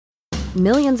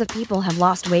Millions of people have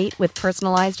lost weight with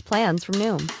personalized plans from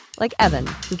Noom. Like Evan,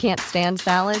 who can't stand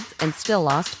salads and still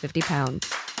lost 50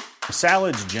 pounds.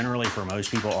 Salads generally for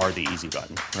most people are the easy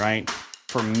button, right?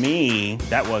 For me,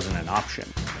 that wasn't an option.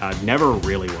 I never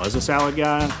really was a salad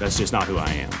guy. That's just not who I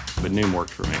am. But Noom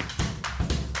worked for me.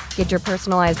 Get your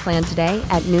personalized plan today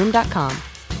at Noom.com.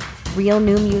 Real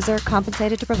Noom user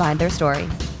compensated to provide their story.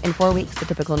 In 4 weeks, the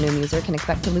typical Noom user can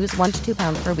expect to lose 1 to 2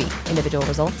 pounds per week. Individual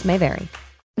results may vary.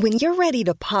 When you're ready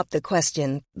to pop the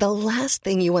question, the last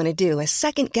thing you want to do is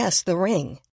second-guess the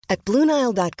ring. At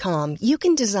BlueNile.com, you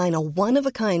can design a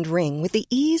one-of-a-kind ring with the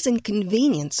ease and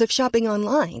convenience of shopping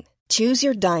online. Choose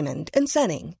your diamond and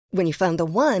setting. When you find the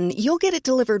one, you'll get it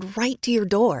delivered right to your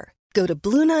door. Go to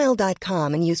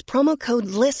BlueNile.com and use promo code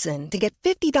LISTEN to get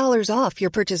 $50 off your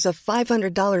purchase of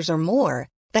 $500 or more.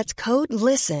 That's code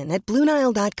LISTEN at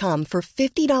BlueNile.com for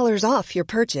 $50 off your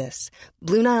purchase.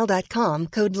 BlueNile.com,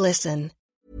 code LISTEN.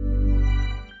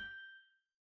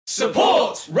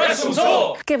 Support Wrestle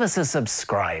Talk! Give us a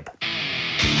subscribe.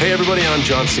 Hey everybody, I'm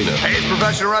John Cena. Hey, it's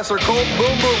professional wrestler Colt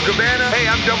Boom Boom Cabana. Hey,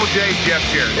 I'm Double J Jeff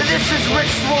here. This is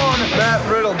Rich Swann. Matt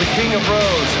Riddle, the King of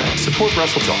Bros. Support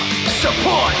Wrestle Talk.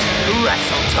 Support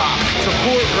Wrestle Talk.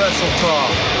 Support Wrestle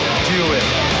Talk. Do it,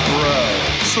 bro.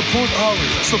 Support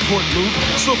Ollie. Support Luke.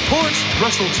 Support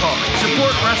Wrestle Talk.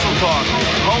 Support Wrestle Talk.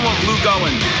 Home of Luke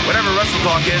Owen. Whatever Wrestle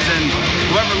Talk is, and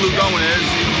whoever Luke Owen is,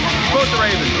 support the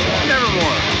Raven.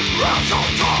 Nevermore. Wrestle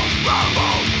Talk. Rambo.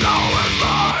 Now is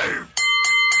live.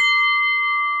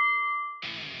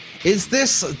 Is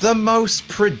this the most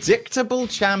predictable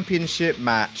championship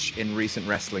match in recent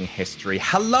wrestling history?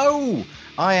 Hello,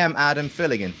 I am Adam,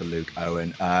 filling in for Luke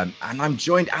Owen, and I'm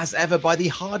joined as ever by the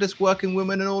hardest working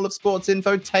woman in all of sports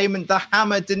infotainment, the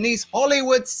Hammer, Denise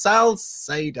Hollywood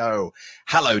Salcedo.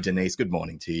 Hello, Denise. Good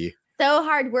morning to you. So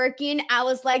hardworking. I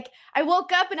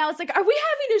woke up and I was like, are we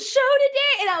having a show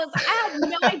today? And I have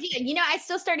no idea. I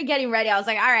still started getting ready. I was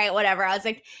like, all right, whatever. I was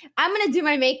like, I'm going to do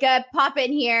my makeup, pop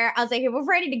in here. I was like, hey, we're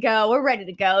ready to go. We're ready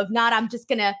to go. If not, I'm just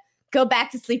going to go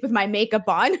back to sleep with my makeup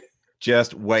on.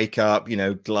 Just wake up,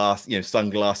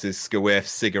 sunglasses, squiff,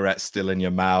 cigarette still in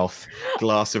your mouth,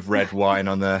 glass of red wine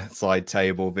on the side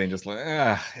table, being just like,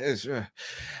 yes,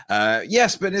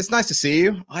 but it's nice to see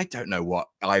you. I don't know what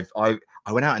I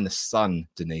went out in the sun,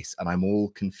 Denise, and I'm all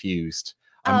confused.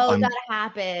 That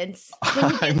happens.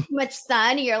 When you get too much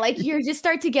sun, you just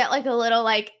start to get like a little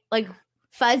like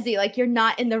fuzzy, like you're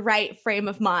not in the right frame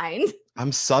of mind.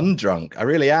 I'm sun drunk. I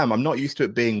really am. I'm not used to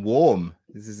it being warm.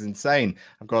 This is insane.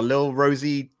 I've got a little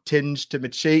rosy tinge to my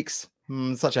cheeks.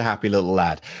 Such a happy little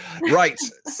lad. Right.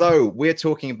 So we're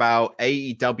talking about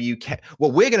AEW.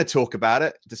 Well, we're going to talk about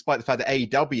it, despite the fact that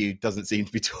AEW doesn't seem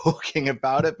to be talking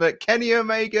about it. But Kenny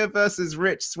Omega versus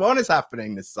Rich Swann is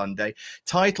happening this Sunday.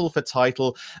 Title for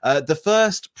title. The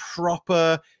first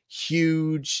proper,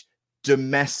 huge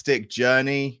domestic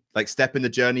journey, step in the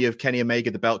journey of Kenny Omega,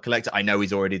 the belt collector. I know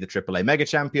he's already the AAA Mega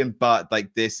Champion, but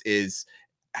this is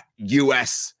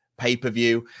US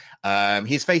pay-per-view.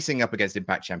 He's facing up against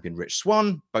Impact champion Rich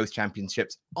Swann, both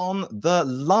championships on the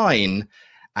line.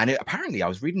 And apparently, I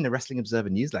was reading the Wrestling Observer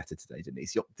newsletter today,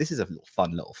 Denise. This is a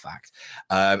fun little fact.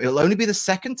 It'll only be the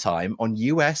second time on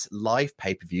US live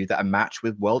pay-per-view that a match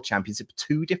with world championship of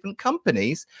two different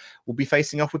companies will be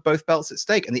facing off with both belts at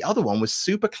stake. And the other one was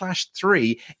Super Clash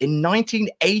 3 in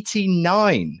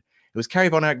 1989. It was Kerry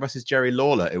Von Erich versus Jerry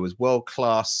Lawler. It was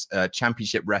world-class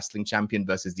championship wrestling champion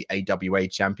versus the AWA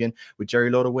champion, with Jerry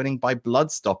Lawler winning by blood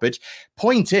stoppage.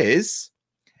 Point is,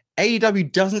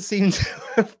 AEW doesn't seem to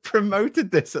have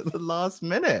promoted this at the last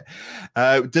minute.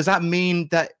 Does that mean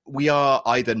that we are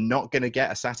either not going to get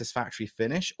a satisfactory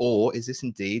finish, or is this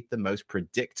indeed the most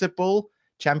predictable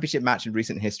championship match in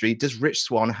recent history? Does Rich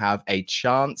Swann have a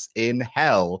chance in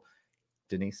hell?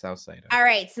 Denise Salcedo. All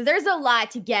right, so there's a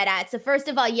lot to get at. So first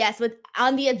of all, yes,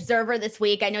 on the Observer this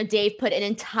week, I know Dave put an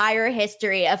entire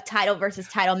history of title versus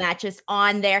title matches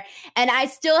on there, and I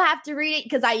still have to read it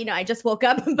because I just woke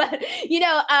up, but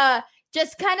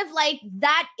just kind of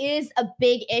that is a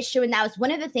big issue. And that was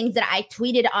one of the things that I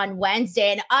tweeted on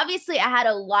Wednesday. And obviously I had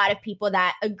a lot of people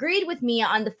that agreed with me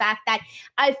on the fact that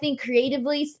I think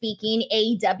creatively speaking,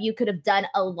 AEW could have done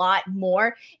a lot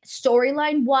more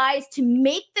storyline wise to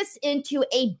make this into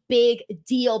a big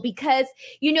deal because,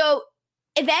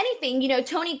 if anything,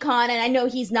 Tony Khan, and I know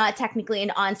he's not technically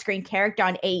an on-screen character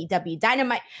on AEW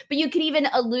Dynamite, but you could even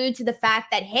allude to the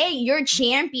fact that, hey, your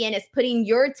champion is putting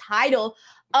your title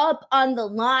up on the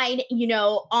line,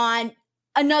 on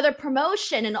another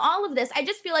promotion and all of this. I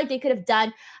just feel like they could have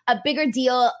done a bigger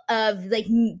deal of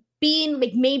being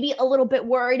like maybe a little bit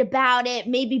worried about it,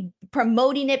 maybe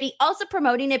promoting it, also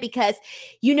promoting it because,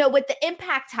 you know, with the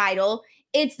Impact title,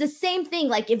 it's the same thing.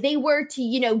 Like if they were to,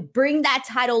 you know, bring that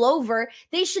title over,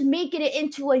 they should make it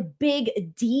into a big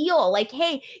deal. Like,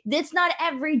 hey, it's not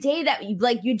every day that,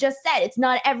 like you just said, it's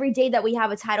not every day that we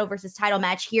have a title versus title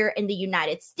match here in the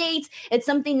United States. It's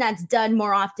something that's done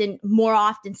more often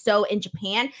so in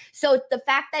Japan. So the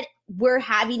fact that we're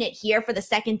having it here for the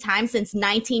second time since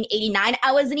 1989.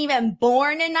 I wasn't even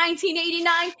born in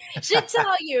 1989. Should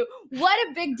tell you what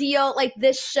a big deal like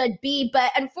this should be.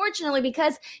 But unfortunately,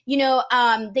 because, you know,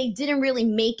 they didn't really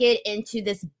make it into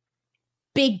this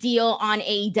big deal on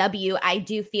AEW, I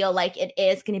do feel like it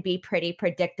is going to be pretty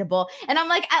predictable. And I'm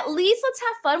like, at least let's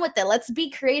have fun with it. Let's be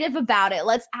creative about it.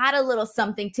 Let's add a little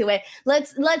something to it.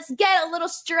 Let's get a little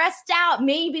stressed out.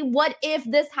 Maybe what if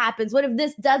this happens? What if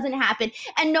this doesn't happen?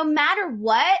 And no matter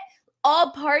what,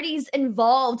 all parties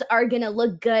involved are going to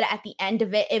look good at the end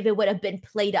of it if it would have been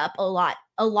played up a lot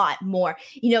more.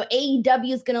 You know,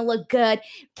 AEW is going to look good.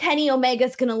 Kenny Omega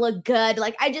is going to look good.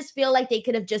 Like, I just feel like they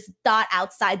could have just thought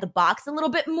outside the box a little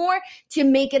bit more to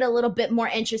make it a little bit more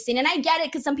interesting. And I get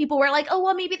it because some people were like, oh,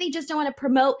 well, maybe they just don't want to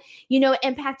promote, you know,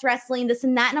 Impact Wrestling, this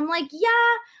and that. And I'm like, yeah,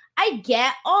 I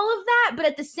get all of that, but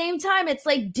at the same time, it's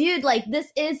like, dude, like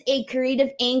this is a creative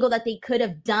angle that they could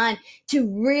have done to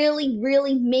really,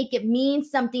 really make it mean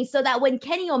something so that when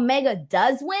Kenny Omega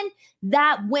does win,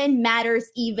 that win matters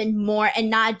even more and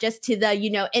not just to the, you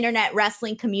know, internet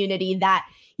wrestling community that,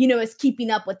 you know, is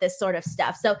keeping up with this sort of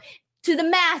stuff. So to the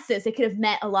masses, it could have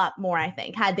meant a lot more, I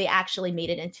think, had they actually made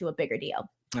it into a bigger deal.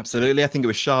 Absolutely. I think it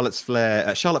was Charlotte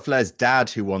Flair's dad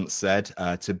who once said,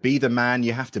 to be the man,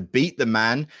 you have to beat the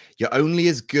man. You're only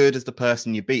as good as the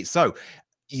person you beat. So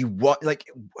if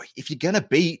you're going to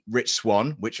beat Rich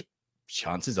Swann, which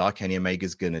chances are Kenny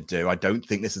Omega's going to do, I don't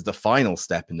think this is the final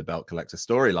step in the Belt Collector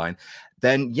storyline,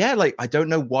 then yeah, like, I don't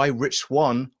know why Rich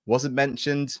Swann wasn't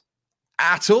mentioned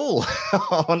at all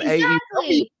on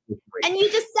AEW. And you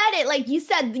just said it, like you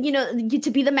said, you know,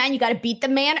 to be the man, you got to beat the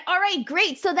man. All right,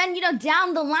 great. So then, you know,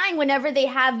 down the line, whenever they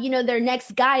have, you know, their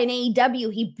next guy in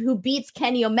AEW, who beats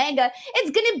Kenny Omega,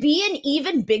 it's going to be an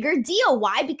even bigger deal.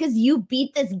 Why? Because you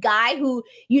beat this guy who,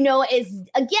 you know, is,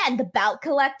 again, the Belt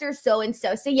Collector,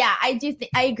 so-and-so. So yeah, I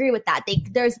agree with that.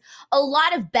 There's a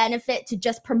lot of benefit to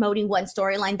just promoting one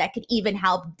storyline that could even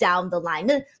help down the line.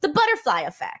 The butterfly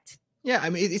effect. Yeah,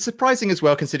 I mean, it's surprising as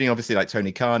well, considering obviously like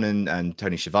Tony Khan and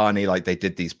Tony Schiavone, like they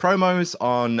did these promos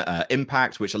on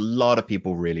Impact, which a lot of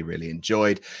people really, really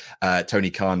enjoyed. Tony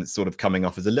Khan sort of coming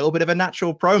off as a little bit of a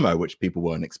natural promo, which people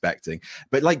weren't expecting.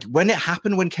 But like when it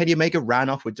happened, when Kenny Omega ran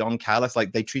off with Don Callis,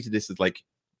 like they treated this as like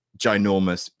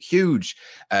ginormous, huge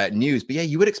news. But yeah,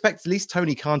 you would expect at least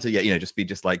Tony Khan to, you know, just be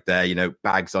just like there, you know,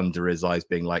 bags under his eyes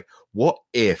being like, what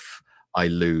if I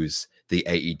lose the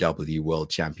AEW World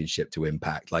Championship to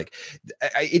Impact? Like,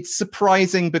 it's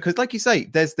surprising because, like you say,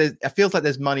 there's it feels like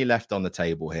there's money left on the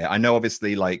table here. I know,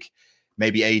 obviously, like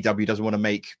maybe AEW doesn't want to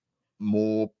make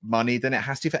more money than it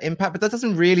has to for Impact, but that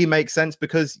doesn't really make sense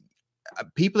because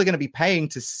people are going to be paying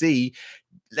to see.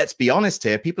 Let's be honest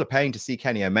here, people are paying to see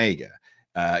Kenny Omega.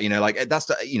 You know, like that's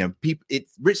the, you know,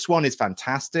 Rich Swann is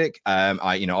fantastic.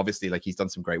 You know, obviously, like he's done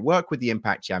some great work with the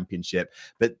Impact Championship,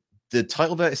 but the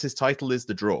title versus title is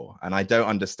the draw. And I don't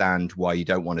understand why you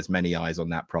don't want as many eyes on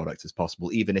that product as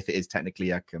possible, even if it is technically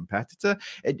a competitor.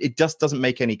 It just doesn't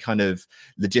make any kind of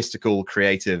logistical,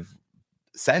 creative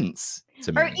sense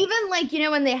to me. Or even like, you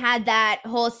know, when they had that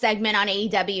whole segment on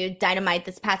AEW Dynamite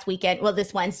this past weekend, well,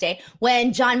 this Wednesday,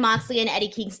 when Jon Moxley and Eddie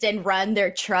Kingston run their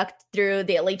truck through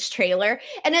the Elite's trailer.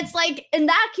 And it's like, in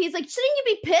that case, like, shouldn't you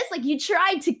be pissed? Like, you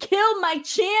tried to kill my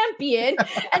champion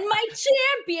and my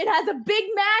champion has a big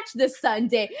match this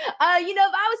Sunday. You know,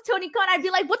 if I was Tony Khan, I'd be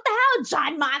like, what the hell,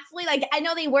 Jon Moxley? Like, I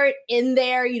know they weren't in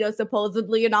there, you know,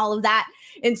 supposedly and all of that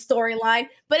in storyline,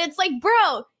 but it's like,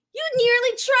 bro, you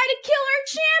nearly tried to kill our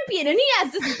champion, and he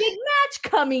has this big match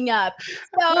coming up.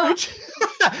 So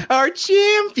our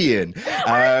champion.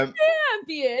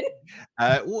 Champion.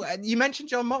 Well, you mentioned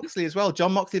Jon Moxley as well.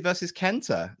 Jon Moxley versus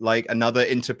Kenta, like another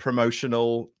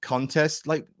interpromotional contest.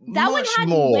 Like that one had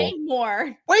way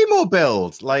more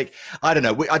build. Like, I don't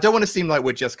know. I don't want to seem like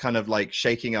we're just kind of like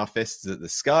shaking our fists at the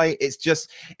sky. It's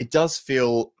just, it does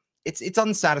feel. It's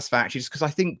unsatisfactory just because I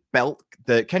think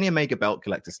the Kenny Omega Belt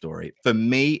Collector story for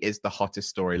me is the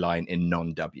hottest storyline in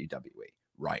non-WWE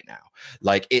right now.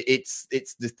 Like it's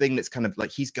the thing that's kind of like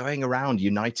he's going around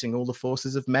uniting all the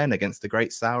forces of men against the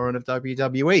great Sauron of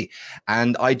WWE,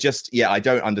 and I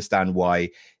don't understand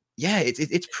why. Yeah,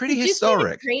 it's pretty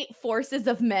historic. Great forces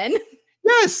of men.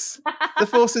 Yes, the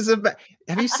forces of.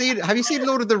 Have you seen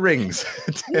Lord of the Rings?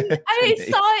 I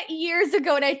saw it years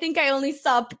ago, and I think I only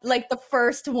saw like the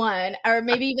first one, or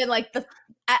maybe even like the.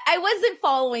 I wasn't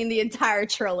following the entire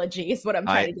trilogy. Is what I'm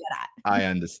trying to get at. I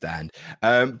understand,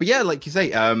 but yeah, like you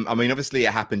say, I mean, obviously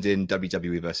it happened in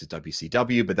WWE versus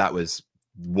WCW, but that was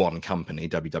one company.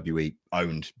 WWE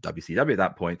owned WCW at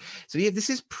that point, so yeah, this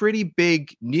is pretty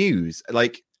big news.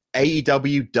 Like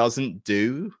AEW doesn't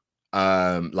do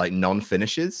like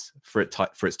non-finishes for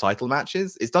its title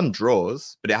matches. It's done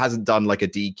draws, but it hasn't done like a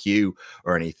DQ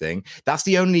or anything. That's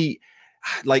the only,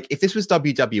 like, if this was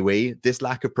WWE, this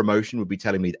lack of promotion would be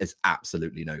telling me there's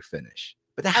absolutely no finish,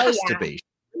 but there has to be.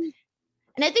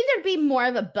 And I think there'd be more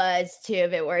of a buzz too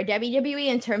if it were WWE,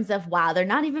 in terms of, wow, they're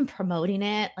not even promoting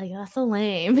it. Like, that's so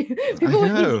lame. People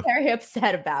would be very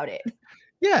upset about it.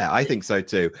 Yeah, I think so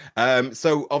too.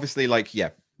 So obviously, like,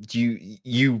 yeah,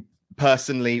 you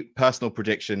personal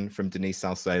prediction from Denise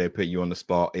Salcedo, put you on the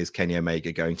spot, is Kenny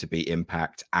Omega going to be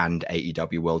Impact and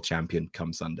AEW World Champion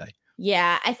come Sunday?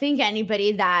 Yeah, I think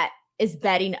anybody that is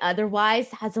betting otherwise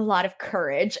has a lot of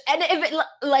courage, and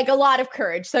a lot of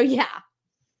courage. So yeah.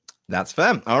 That's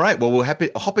fair. All right. Well, we'll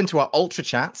hop into our Ultra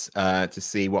Chats to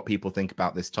see what people think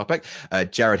about this topic.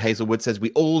 Jared Hazelwood says,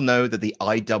 we all know that the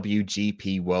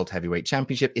IWGP World Heavyweight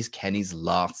Championship is Kenny's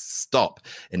last stop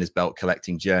in his belt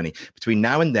collecting journey. Between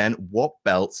now and then, what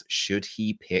belts should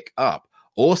he pick up?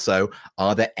 Also,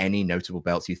 are there any notable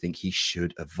belts you think he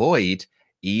should avoid,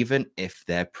 even if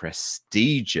they're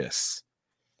prestigious?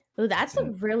 Oh, that's a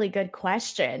really good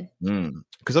question.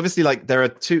 Because obviously, like, there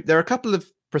are a couple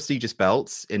of prestigious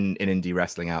belts in indie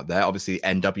wrestling out there. Obviously,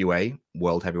 NWA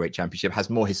World Heavyweight Championship has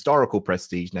more historical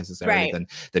prestige necessarily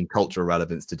than cultural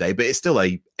relevance today, but it's still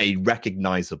a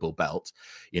recognizable belt.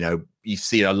 You know, you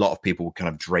see a lot of people kind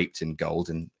of draped in gold,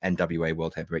 and NWA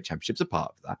World Heavyweight Championship's a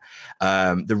part of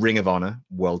that. The Ring of Honor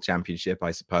World Championship,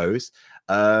 I suppose.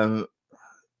 Can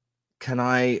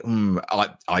I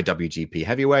IWGP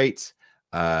Heavyweight?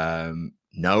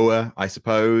 Noah, I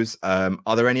suppose.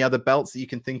 Are there any other belts that you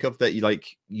can think of that you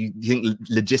think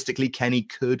logistically Kenny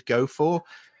could go for?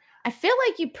 I feel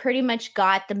like you pretty much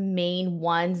got the main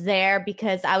ones there,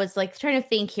 because I was like trying to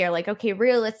think here, like, okay,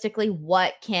 realistically,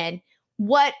 and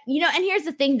here's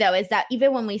the thing though, is that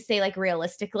even when we say like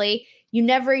realistically, you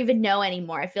never even know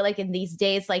anymore. I feel like in these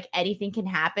days, like, anything can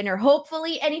happen, or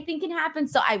hopefully anything can happen.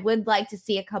 So I would like to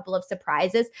see a couple of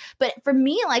surprises. But for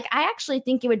me, like, I actually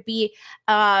think it would be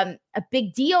a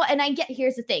big deal. And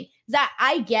here's the thing, is that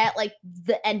I get like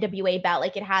the NWA belt,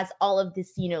 like, it has all of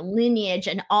this, lineage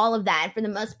and all of that. And for the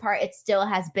most part, it still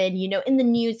has been, in the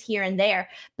news here and there.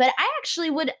 But I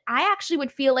actually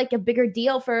would feel like a bigger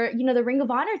deal for, the Ring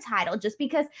of Honor title, just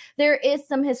because there is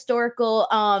some historical,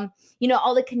 all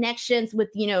the connections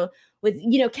with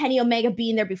Kenny Omega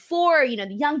being there before, the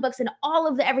Young Bucks and all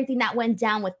of everything that went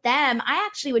down with them. I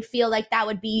actually would feel like that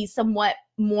would be somewhat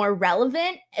more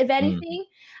relevant, if anything.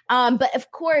 But of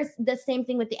course, the same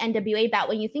thing with the NWA bout.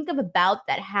 When you think of a bout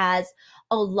that has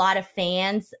a lot of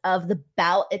fans of the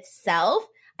bout itself,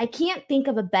 I can't think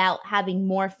of a bout having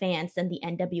more fans than the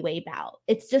NWA bout.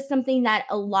 It's just something that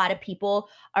a lot of people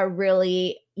are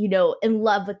really, in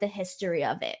love with the history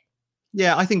of it.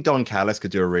 Yeah, I think Don Callis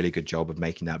could do a really good job of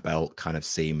making that belt kind of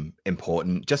seem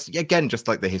important. Just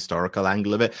like the historical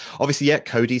angle of it. Obviously, yeah,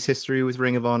 Cody's history with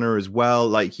Ring of Honor as well.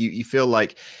 Like, you feel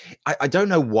like, I don't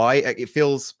know why it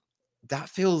feels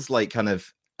like kind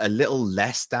of a little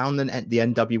less down than the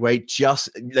NWA, just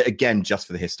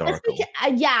for the historical.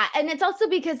 Yeah, and it's also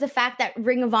because the fact that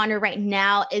Ring of Honor right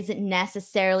now isn't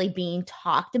necessarily being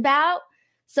talked about.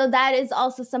 So that is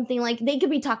also something, like, they could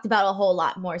be talked about a whole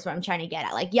lot more, is what I'm trying to get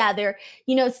at. Like, yeah, they're,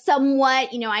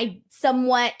 somewhat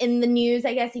in the news,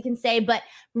 I guess you can say. But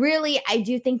really, I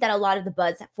do think that a lot of the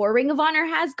buzz for Ring of Honor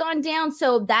has gone down.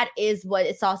 So that is what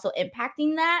is also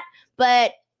impacting that.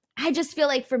 But I just feel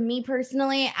like, for me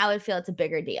personally, I would feel it's a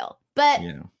bigger deal. But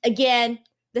again,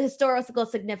 the historical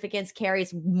significance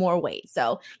carries more weight.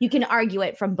 So you can argue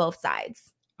it from both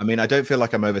sides. I mean, I don't feel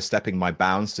like I'm overstepping my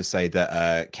bounds to say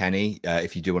that Kenny,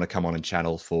 if you do want to come on and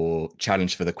challenge for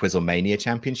the Quizzlemania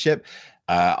Championship,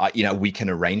 we can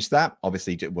arrange that.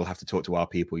 Obviously, we'll have to talk to our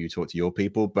people. You talk to your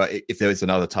people. But if there is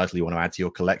another title you want to add to your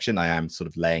collection, I am sort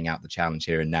of laying out the challenge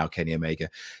here. And now, Kenny Omega,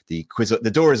 the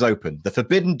door is open. The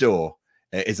forbidden door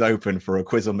is open for a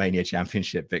Quizzlemania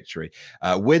Championship victory.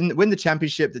 Win the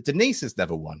championship that Denise has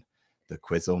never won. The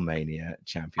Quizzlemania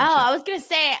Championship. Oh, I was going to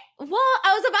say, I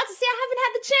was about to say I haven't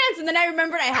had the chance. And then I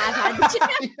remembered I have had the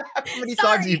chance. How many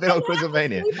times have you been on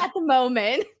Quizzlemania? At the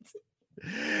moment.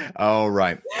 All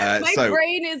right. My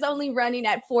brain is only running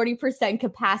at 40%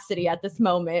 capacity at this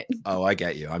moment. Oh, I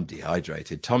get you. I'm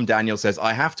dehydrated. Tom Daniel says,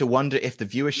 I have to wonder if the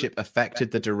viewership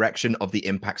affected the direction of the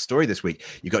Impact story this week.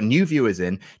 You got new viewers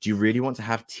in. Do you really want to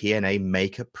have TNA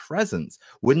make a presence?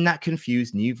 Wouldn't that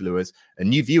confuse new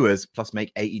viewers plus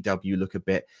make AEW look a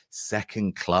bit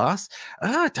second class?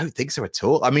 I don't think so at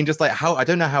all. I mean, just like I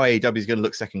don't know how AEW is going to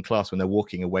look second class when they're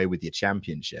walking away with your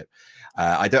championship.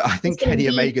 I think Kenny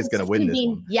Omega is going to win this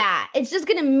one. Yeah, it's just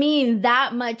going to mean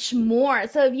that much more.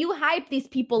 So if you hype these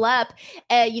people up,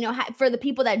 for the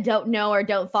people that don't know or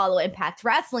don't follow Impact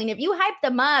Wrestling, if you hype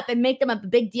them up and make them a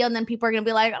big deal, and then people are going to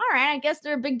be like, all right, I guess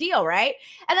they're a big deal, right?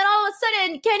 And then all of a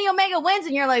sudden, Kenny Omega wins,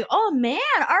 and you're like, oh man,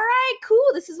 all right, cool.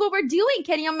 This is what we're doing.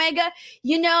 Kenny Omega,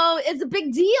 is a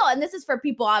big deal. And this is for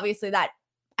people, obviously, that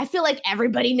I feel like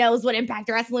everybody knows what Impact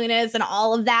Wrestling is and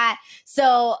all of that.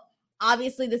 So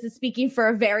obviously, this is speaking for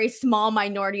a very small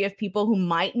minority of people who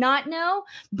might not know,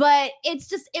 but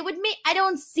I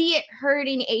don't see it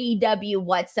hurting AEW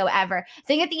whatsoever. I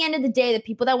think at the end of the day, the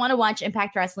people that want to watch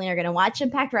Impact Wrestling are going to watch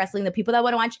Impact Wrestling. The people that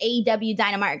want to watch AEW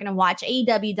Dynamite are going to watch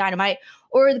AEW Dynamite,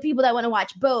 or the people that want to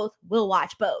watch both will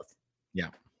watch both. Yeah.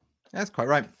 That's quite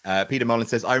right. Peter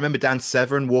Mullins says, I remember Dan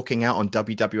Severn walking out on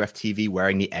WWF TV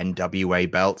wearing the NWA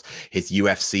belt, his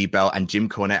UFC belt, and Jim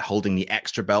Cornette holding the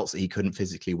extra belts that he couldn't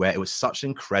physically wear. It was such an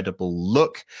incredible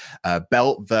look.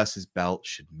 Belt versus belt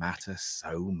should matter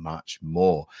so much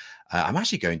more. I'm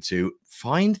actually going to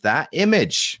find that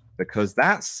image because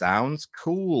that sounds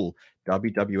cool.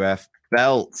 WWF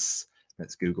belts.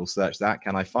 Let's Google search that.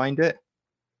 Can I find it?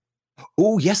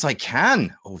 Oh, yes, I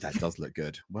can. Oh, that does look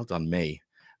good. Well done, me.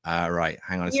 Right,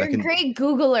 hang on a second. You're a great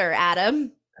Googler,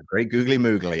 Adam. A great googly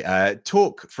moogly.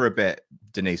 Talk for a bit,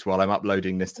 Denise, while I'm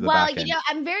uploading this to the back end.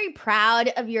 I'm very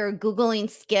proud of your Googling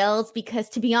skills because,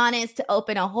 to be honest, to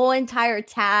open a whole entire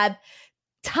tab,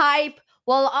 type,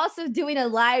 while also doing a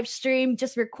live stream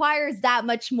just requires that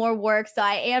much more work. So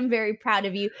I am very proud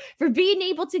of you for being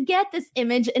able to get this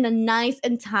image in a nice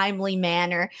and timely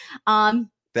manner.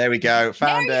 There we go.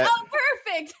 Found it. Oh,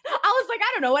 perfect. I was like,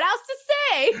 I don't know what else to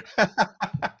say.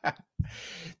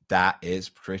 That is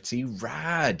pretty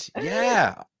rad.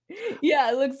 Yeah.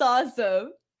 Yeah, it looks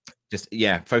awesome.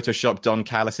 Photoshop Don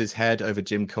Callis's head over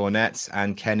Jim Cornette's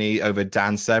and Kenny over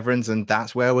Dan Severn's, and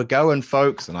that's where we're going,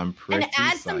 folks. And I'm pretty And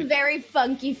add some very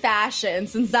funky fashion,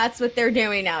 since that's what they're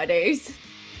doing nowadays.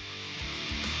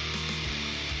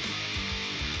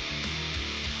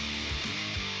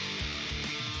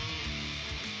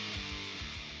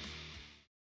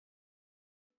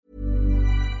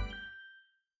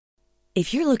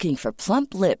 If you're looking for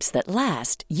plump lips that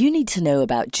last, you need to know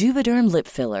about Juvederm lip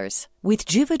fillers. With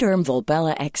Juvederm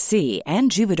Volbella XC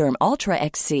and Juvederm Ultra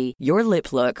XC, your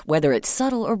lip look, whether it's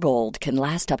subtle or bold, can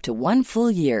last up to 1 full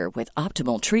year with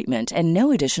optimal treatment and no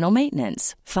additional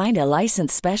maintenance. Find a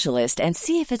licensed specialist and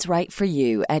see if it's right for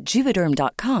you at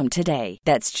Juvederm.com today.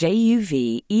 That's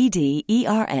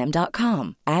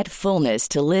JUVEDERM.com. Add fullness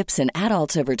to lips in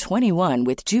adults over 21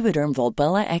 with Juvederm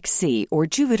Volbella XC or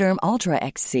Juvederm Ultra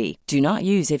XC. Do not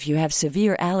use if you have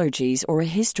severe allergies or a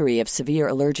history of severe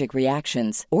allergic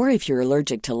reactions, or if you're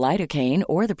allergic to lidocaine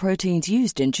or the proteins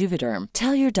used in Juvederm.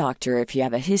 Tell your doctor if you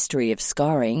have a history of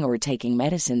scarring or taking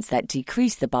medicines that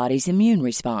decrease the body's immune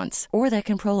response or that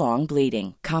can prolong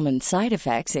bleeding. Common side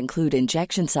effects include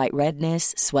injection site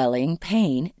redness, swelling,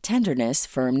 pain, tenderness,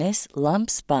 firmness,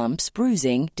 lumps, bumps,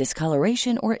 bruising,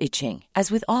 discoloration, or itching. As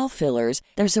with all fillers,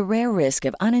 there's a rare risk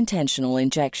of unintentional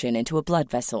injection into a blood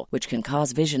vessel, which can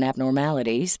cause vision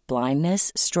abnormalities,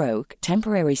 blindness, stroke,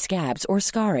 temporary scabs, or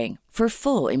scarring. For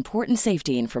full, important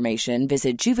safety information,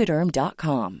 visit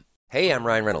Juvederm.com. Hey, I'm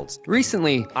Ryan Reynolds.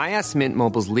 Recently, I asked Mint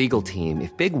Mobile's legal team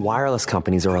if big wireless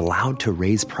companies are allowed to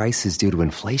raise prices due to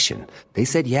inflation. They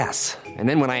said yes. And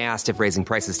then when I asked if raising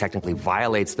prices technically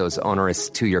violates those onerous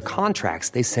 2-year contracts,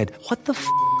 they said, what the f***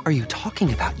 are you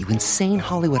talking about, you insane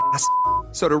Hollywood ass f-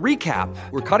 So to recap,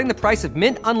 we're cutting the price of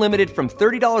Mint Unlimited from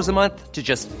 $30 a month to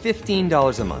just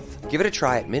 $15 a month. Give it a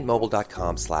try at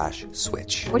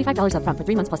mintmobile.com/switch. $45 up front for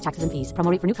 3 months plus taxes and fees.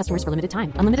 Promo rate for new customers for limited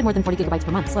time. Unlimited more than 40 gigabytes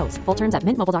per month. Slows full terms at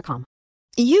mintmobile.com.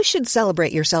 You should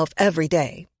celebrate yourself every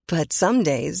day, but some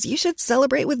days you should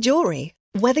celebrate with jewelry.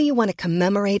 Whether you want to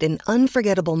commemorate an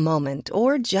unforgettable moment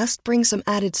or just bring some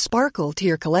added sparkle to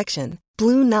your collection,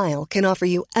 Blue Nile can offer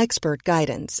you expert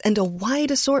guidance and a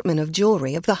wide assortment of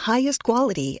jewelry of the highest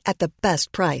quality at the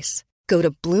best price. Go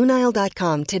to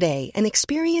BlueNile.com today and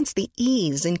experience the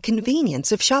ease and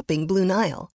convenience of shopping Blue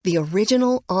Nile, the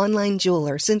original online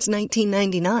jeweler since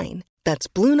 1999. That's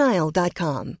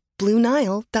BlueNile.com.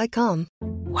 BlueNile.com.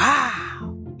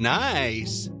 Wow.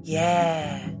 Nice.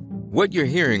 Yeah. What you're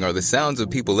hearing are the sounds of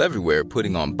people everywhere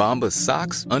putting on Bombas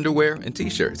socks, underwear, and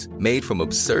T-shirts made from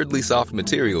absurdly soft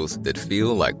materials that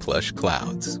feel like plush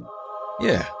clouds.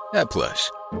 Yeah, that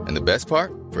plush. And the best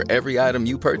part? For every item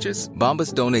you purchase,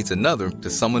 Bombas donates another to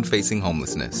someone facing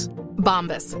homelessness.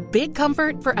 Bombas. Big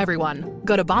comfort for everyone.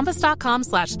 Go to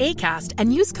bombas.com/ACAST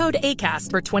and use code ACAST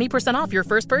for 20% off your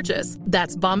first purchase.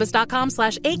 That's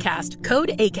bombas.com/ACAST.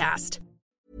 Code ACAST.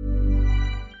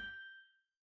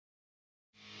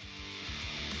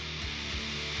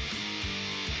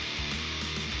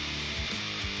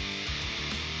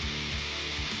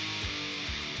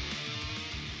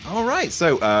 All right,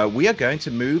 so we are going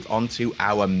to move on to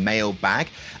our mailbag.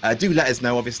 Do let us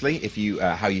know, obviously, if you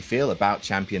how you feel about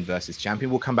champion versus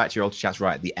champion. We'll come back to your ultra chats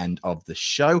right at the end of the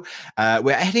show.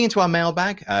 We're heading into our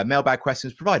mailbag. Mailbag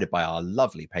questions provided by our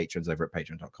lovely patrons over at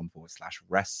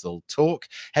patreon.com/WrestleTalk.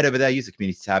 Head over there, use the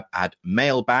community tab, add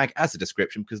mailbag as a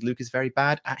description because Luke is very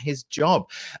bad at his job.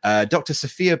 Dr.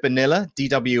 Sophia Bonilla,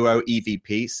 DWO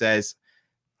EVP, says,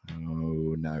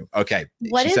 oh no. Okay.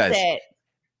 What is it?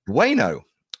 Bueno.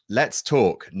 Let's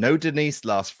talk. No Denise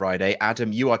last Friday.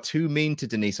 Adam, you are too mean to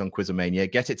Denise on Quizomania.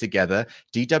 Get it together.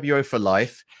 DWO for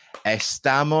life.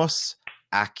 Estamos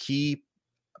aquí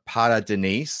para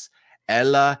Denise.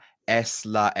 Ella es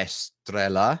la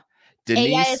estrella.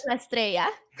 Denise. Ella es la estrella.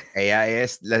 Ella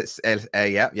es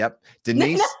yep.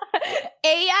 Denise.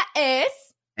 Ella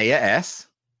es. Ella es.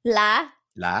 La.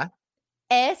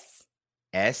 Es.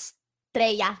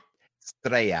 Estrella.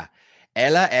 Estrella.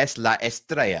 Ella es la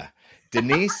estrella.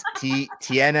 Denise,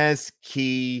 tienes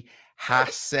que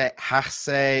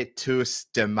hacer tus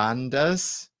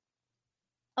demandas.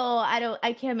 Oh,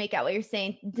 I can't make out what you're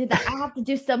saying. I have to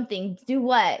do something. Do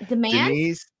what? Demand?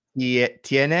 Denise,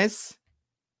 tienes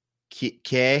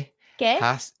que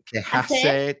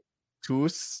hacer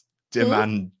tus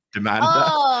demandas.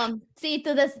 Oh, sí,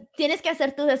 tienes que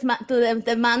hacer tu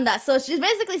demanda. So she's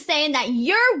basically saying that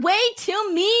you're way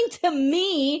too mean to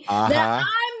me, that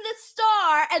I'm the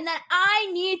star, and that I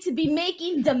need to be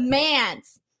making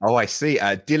demands. Oh, I see.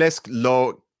 Diles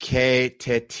lo que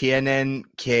te tienen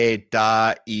que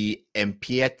dar y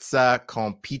empieza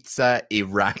con pizza y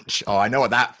ranch. Oh, I know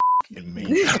what that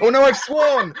means. Oh, no, I've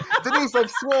sworn. Denise, I've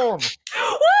sworn.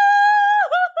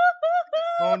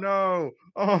 Oh, no.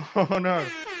 Oh, no.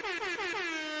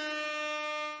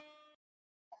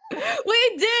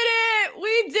 We did it!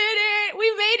 We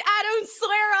made Adam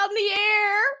swear on the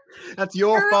air. That's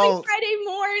your fault. Friday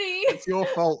morning. It's your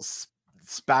fault,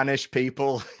 Spanish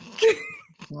people.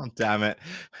 Oh, damn it.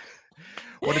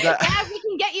 What did that? Yeah, if we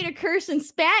can get you to curse in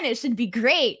Spanish, it'd be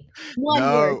great.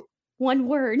 One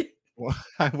word. Well,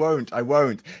 I won't.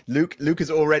 Luke is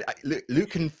already. Luke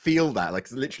can feel that. Like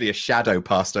literally a shadow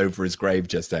passed over his grave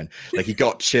just then. Like he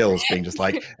got chills, being just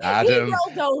like Adam. He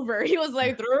rolled over. He was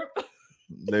like,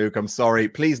 Luke, I'm sorry.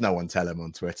 Please, no one tell him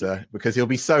on Twitter because he'll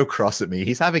be so cross at me.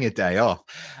 He's having a day off.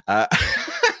 I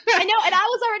know, and I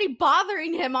was already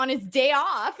bothering him on his day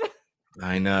off.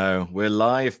 I know. We're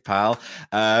live, pal.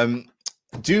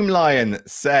 Doom Lion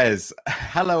says,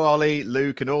 hello, Ollie,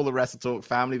 Luke, and all the Wrestle Talk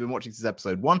family. Been watching since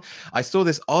episode 1. I saw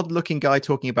this odd-looking guy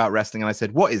talking about wrestling, and I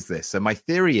said, what is this? So my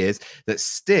theory is that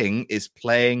Sting is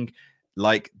playing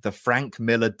like the Frank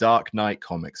Miller Dark Knight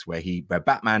comics where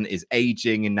Batman is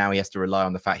aging and now he has to rely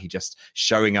on the fact he just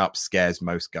showing up scares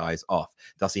most guys off.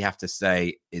 Does he have to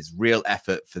say is real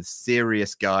effort for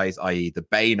serious guys, i.e. the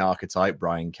Bane archetype,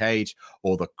 Brian Cage,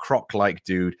 or the Croc-like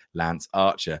dude, Lance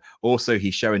Archer? Also,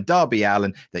 he's showing Darby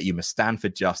Allin that you must stand for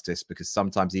justice because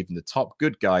sometimes even the top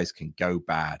good guys can go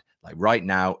bad. Like right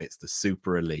now, it's the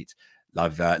super elite.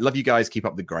 Love you guys. Keep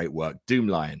up the great work. Doom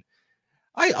Lion.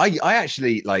 I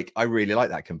actually I really like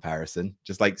that comparison.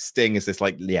 Just like Sting is this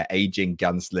aging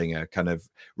gunslinger, kind of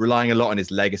relying a lot on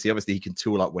his legacy. Obviously, he can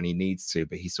tool up when he needs to,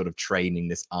 but he's sort of training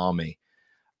this army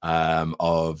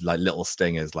of like little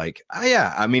stingers.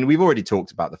 I mean, we've already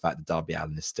talked about the fact that Darby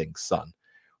Allin is Sting's son.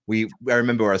 I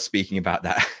remember I was speaking about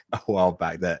that a while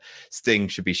back, that Sting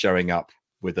should be showing up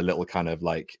with a little kind of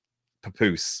like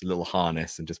papoose, a little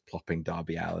harness, and just plopping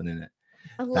Darby Allin in it.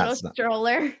 A little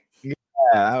stroller.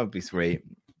 Yeah, that would be sweet.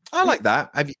 I like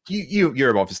that.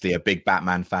 You're obviously a big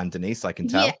Batman fan, Denise. I can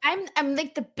tell. Yeah, I'm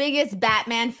like the biggest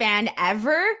Batman fan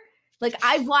ever. Like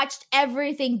I've watched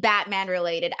everything Batman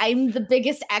related. I'm the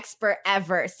biggest expert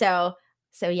ever. So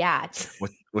yeah.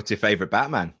 What's your favorite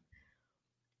Batman?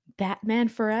 Batman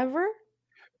Forever?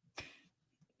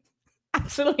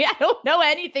 Actually, I don't know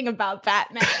anything about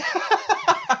Batman.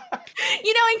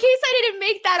 In case I didn't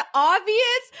make that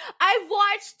obvious, I've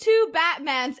watched 2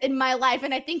 Batmans in my life,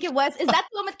 and I think is that the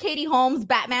one with Katie Holmes,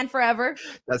 Batman Forever?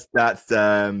 That's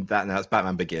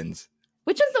Batman Begins.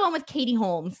 Which one's the one with Katie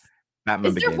Holmes? Batman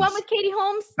Is there Begins. one with Katie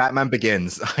Holmes? Batman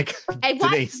Begins. I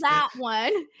watched that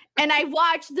one, and I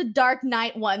watched the Dark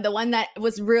Knight one, the one that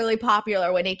was really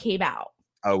popular when it came out.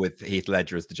 Oh, with Heath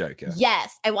Ledger as the Joker.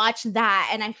 Yes, I watched that,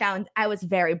 and I was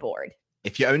very bored.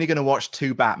 If you're only going to watch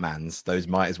 2 Batmans, those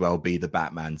might as well be the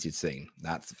Batmans you've seen.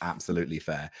 That's absolutely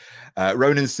fair.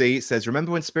 Ronan C says,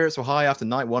 remember when spirits were high after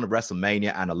night 1 of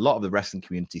WrestleMania and a lot of the wrestling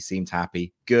community seemed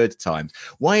happy? Good times.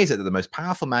 Why is it that the most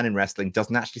powerful man in wrestling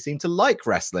doesn't actually seem to like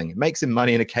wrestling? It makes him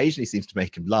money and occasionally seems to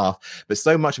make him laugh, but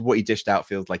so much of what he dished out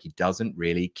feels like he doesn't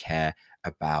really care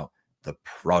about the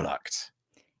product.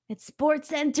 It's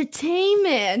sports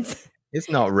entertainment. It's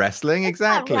not wrestling,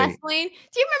 exactly. Not wrestling.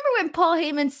 Do you remember when Paul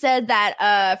Heyman said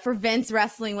that for Vince,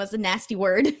 wrestling was a nasty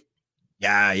word?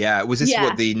 Yeah. Was this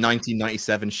what, the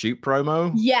 1997 shoot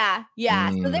promo? Yeah.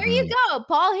 So there you go.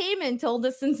 Paul Heyman told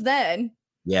us since then.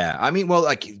 Yeah, I mean, well,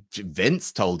 like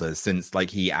Vince told us since like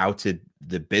he outed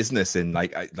the business in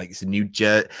like it's a New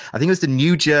Jersey. I think it was the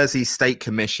New Jersey State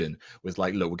Commission was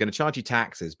like, look, we're going to charge you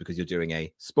taxes because you're doing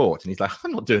a sport. And he's like,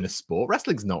 I'm not doing a sport.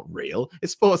 Wrestling's not real.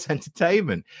 It's sports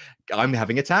entertainment. I'm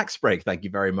having a tax break. Thank you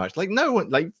very much. Like no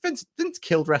one, like Vince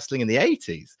killed wrestling in the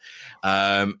 80s.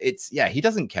 He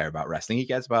doesn't care about wrestling. He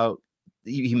cares about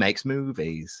he makes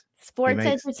movies. Sports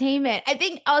entertainment. I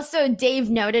think also Dave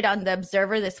noted on the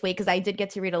Observer this week, because I did get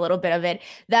to read a little bit of it,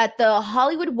 that the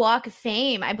Hollywood Walk of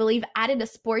Fame, I believe, added a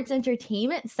sports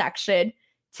entertainment section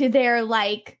to their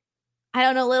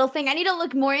little thing. I need to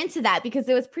look more into that because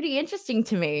it was pretty interesting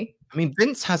to me. I mean,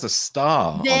 Vince has a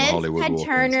star on Hollywood Ted Walk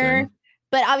Turner,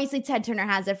 but obviously Ted Turner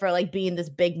has it for like being this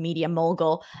big media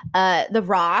mogul. The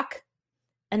Rock,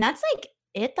 and that's like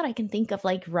it that I can think of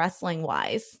like wrestling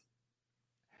wise.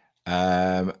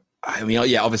 I mean,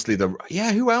 yeah, obviously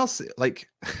who else? Like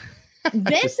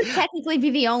Vince would technically be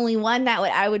the only one that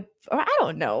I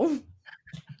don't know.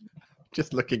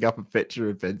 Just looking up a picture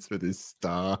of Vince with his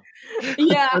star.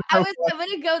 Yeah, I'm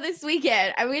gonna go this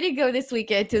weekend. I'm gonna go this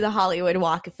weekend to the Hollywood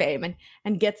Walk of Fame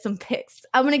and get some pics.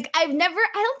 I don't think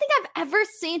I've ever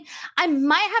seen. I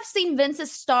might have seen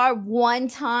Vince's star one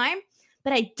time,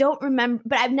 but I don't remember.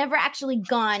 But I've never actually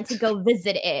gone to go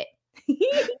visit it.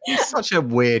 He's such a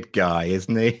weird guy,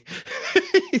 isn't he?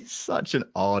 He's such an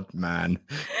odd man.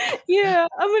 Yeah,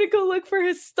 I'm gonna go look for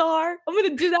his star. I'm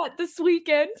gonna do that this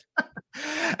weekend.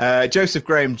 Joseph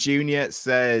Graham Jr.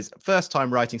 says, first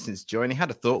time writing since joining,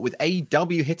 had a thought with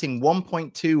AEW hitting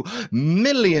 1.2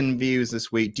 million views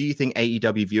this week. Do you think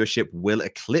AEW viewership will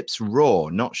eclipse Raw?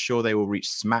 Not sure they will reach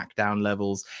SmackDown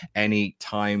levels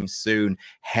anytime soon.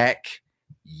 Heck,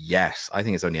 yes, I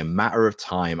think it's only a matter of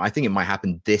time. I think it might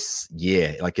happen this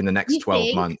year, like in the next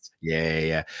 12 months.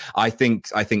 Yeah. I think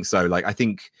so. Like, I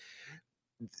think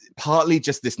partly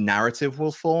just this narrative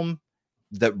will form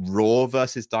that Raw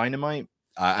versus Dynamite.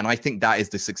 And I think that is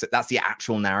the success. That's the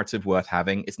actual narrative worth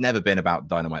having. It's never been about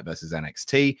Dynamite versus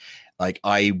NXT. Like,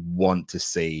 I want to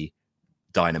see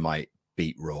Dynamite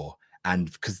beat Raw.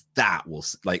 And because that will,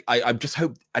 like, I just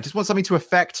want something to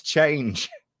affect change.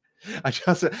 I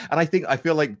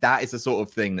feel like that is the sort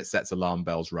of thing that sets alarm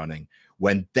bells running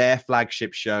when their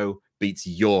flagship show beats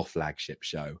your flagship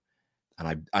show.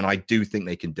 And I do think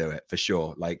they can do it for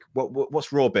sure. Like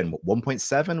what's Raw been?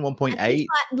 1.7,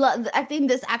 1.8? I think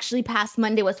this actually past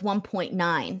Monday was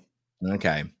 1.9.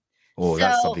 Okay. Oh,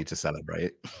 that's something to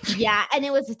celebrate. Yeah, and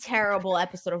it was a terrible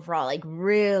episode of Raw, like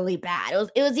really bad.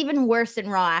 It was even worse than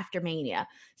Raw after Mania.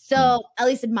 So at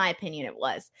least in my opinion, it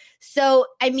was. So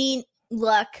I mean,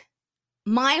 look,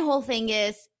 my whole thing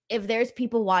is if there's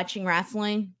people watching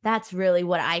wrestling, that's really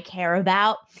what I care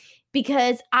about.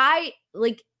 Because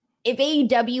if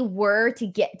AEW were to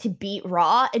get to beat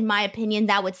Raw, in my opinion,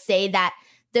 that would say that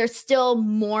there's still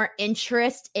more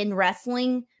interest in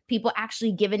wrestling, people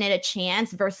actually giving it a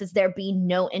chance versus there being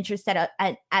no interest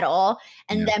at all,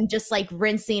 and them just like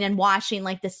rinsing and washing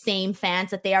like the same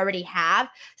fans that they already have.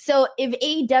 So if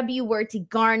AEW were to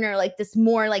garner like this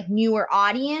more like newer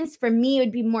audience, for me, it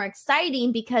would be more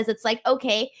exciting because it's like,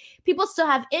 okay, people still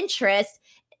have interest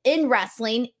in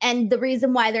wrestling, and the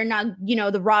reason why they're not,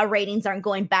 the Raw ratings aren't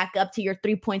going back up to your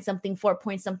 3 point something, 4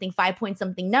 point something, 5 point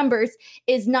something numbers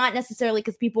is not necessarily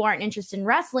because people aren't interested in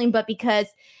wrestling, but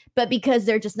because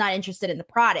they're just not interested in the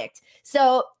product.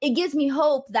 So it gives me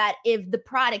hope that if the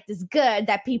product is good,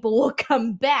 that people will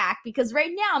come back, because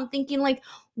right now I'm thinking like,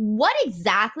 what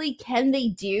exactly can they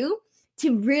do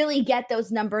to really get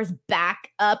those numbers back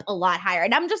up a lot higher?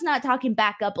 And I'm just not talking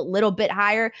back up a little bit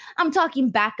higher. I'm talking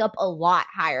back up a lot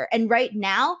higher. And right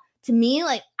now, to me,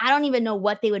 like, I don't even know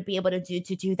what they would be able to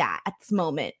do that at this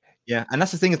moment. Yeah, and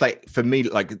that's the thing is like for me,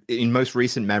 like in most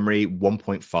recent memory,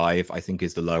 1.5 I think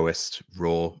is the lowest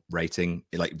Raw rating.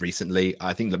 Like recently,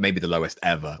 I think that maybe the lowest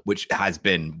ever, which has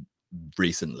been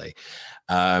recently.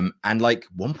 And like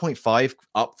 1.5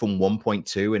 up from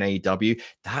 1.2 in AEW,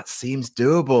 that seems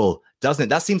doable, doesn't it?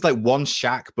 That seems like one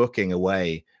Shaq booking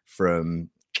away from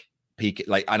peak.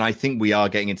 Like, and I think we are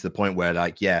getting into the point where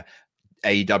like, yeah,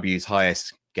 AEW's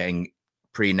highest getting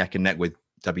neck and neck with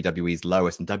WWE's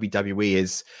lowest, and WWE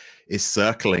is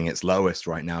circling its lowest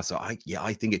right now. So I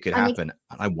think it could happen.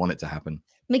 I want it to happen.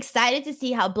 I'm excited to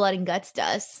see how Blood and Guts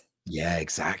does. Yeah,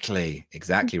 exactly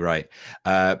right.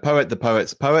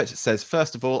 Poet says,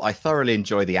 first of all, I thoroughly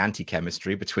enjoy the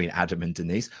anti-chemistry between Adam and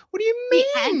Denise. What do you mean?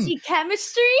 The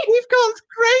anti-chemistry? We've got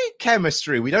great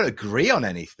chemistry. We don't agree on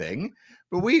anything,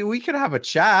 but we could have a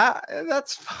chat.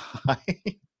 That's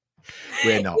fine.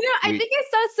 We're not. I think I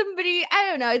saw somebody, I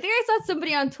don't know. I think I saw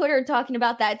somebody on Twitter talking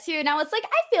about that too. And I was like,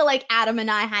 I feel like Adam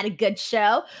and I had a good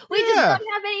show. We just don't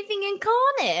have anything in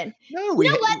common. No,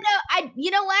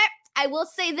 you know what? I will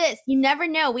say this. You never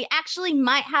know. We actually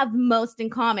might have the most in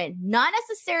common. Not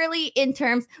necessarily in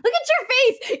terms, look at your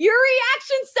face. Your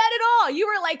reaction said it all. You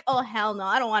were like, oh, hell no.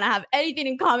 I don't want to have anything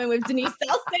in common with Denise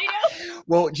Salcedo.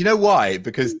 Well, do you know why?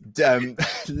 Because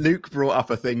Luke brought up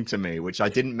a thing to me, which I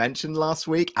didn't mention last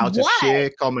week out of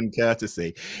sheer common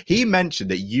courtesy. He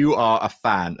mentioned that you are a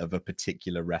fan of a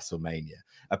particular WrestleMania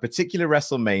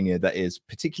that is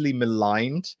particularly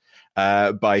maligned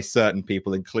by certain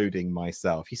people, including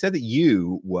myself. He said that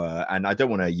you were, and I don't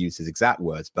want to use his exact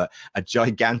words, but a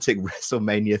gigantic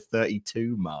WrestleMania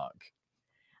 32 mark.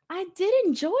 I did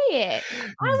enjoy it.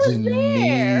 I was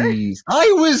there.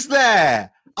 I was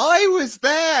there. I was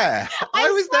there. I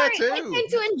was there too. I tend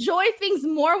to enjoy things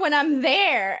more when I'm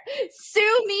there.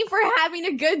 Sue me for having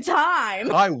a good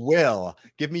time. I will.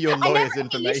 Give me your lawyer's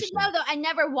information. You should know, though, I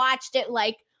never watched it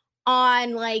like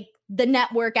on like the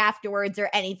network afterwards or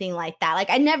anything like that. Like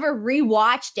I never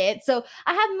rewatched it. So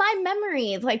I have my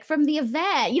memories like from the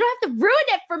event. You don't have to ruin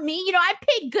it for me. You know, I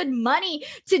paid good money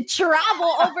to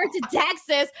travel over to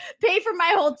Texas, pay for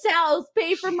my hotels,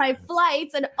 pay for my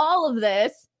flights and all of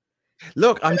this.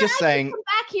 Look, I'm just saying, come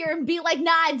back here and be like,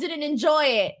 nah, I didn't enjoy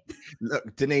it.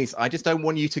 Look, Denise, I just don't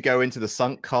want you to go into the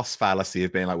sunk cost fallacy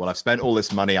of being like, well, I've spent all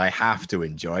this money, I have to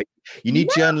enjoy it. You need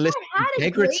journalistic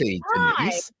integrity,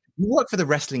 Denise. You work for the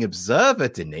Wrestling Observer,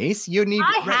 Denise. You need.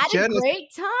 I had a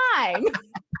great time.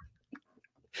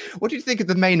 What do you think of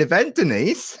the main event,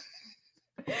 Denise?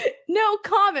 No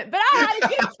comment, but I had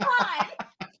a good time.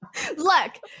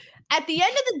 Look. At the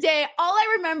end of the day, all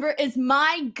I remember is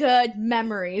my good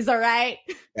memories, all right?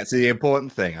 That's the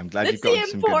important thing. I'm glad you've got some good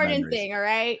memories. That's the important thing, all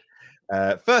right?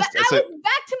 First, I was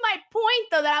back to my point,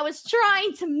 though, that I was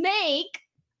trying to make,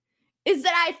 is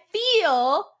that I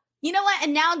feel, you know what?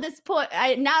 And now at this point,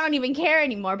 I don't even care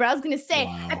anymore, but I was going to say,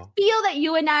 I feel that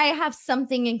you and I have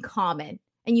something in common.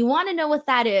 And you want to know what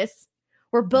that is?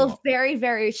 We're both very,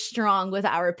 very strong with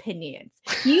our opinions.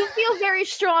 You feel very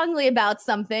strongly about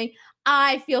something.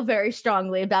 I feel very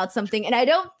strongly about something, and I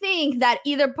don't think that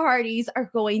either parties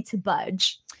are going to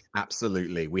budge.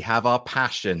 Absolutely. We have our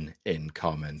passion in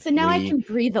common. So now I can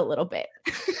breathe a little bit.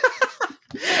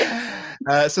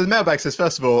 So the mailbag says,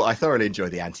 first of all, I thoroughly enjoy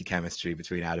the anti-chemistry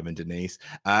between Adam and Denise.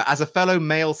 As a fellow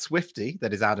male Swiftie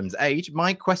that is Adam's age,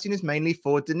 my question is mainly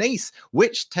for Denise.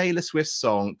 Which Taylor Swift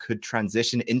song could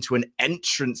transition into an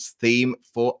entrance theme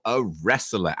for a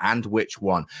wrestler, and which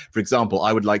one? For example,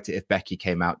 I would like to if Becky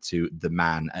came out to The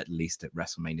Man at least at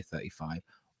WrestleMania 35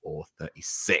 or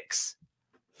 36.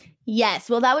 Yes,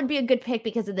 well, that would be a good pick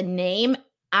because of the name.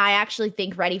 I actually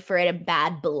think Ready for It and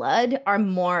Bad Blood are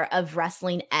more of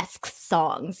wrestling-esque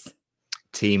songs.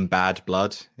 Team Bad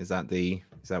Blood, is that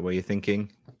what you're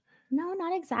thinking? No,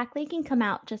 not exactly. It can come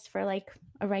out just for like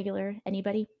a regular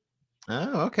anybody.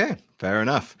 Oh, okay. Fair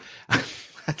enough.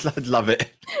 I'd love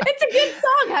it. It's a good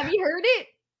song. Have you heard it?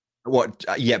 What?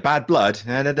 Yeah, Bad Blood.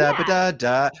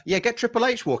 Yeah, get Triple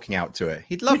H walking out to it.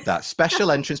 He'd love that.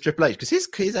 Special entrance Triple H, because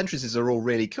his entrances are all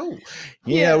really cool.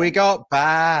 Yeah, we got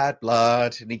Bad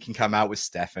Blood, and he can come out with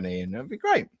Stephanie, and it'd be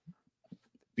great.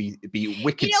 Be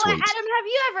wicked You know sweet. what, Adam, have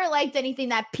you ever liked anything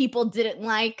that people didn't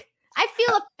like? I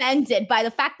feel offended by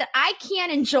the fact that I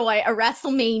can't enjoy a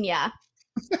WrestleMania.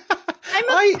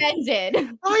 I'm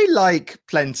offended. I like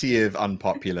plenty of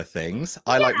unpopular things.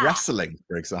 I like wrestling,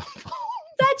 for example.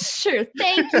 That's true.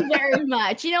 Thank you very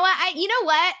much. You know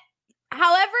what?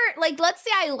 However, like, let's say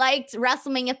I liked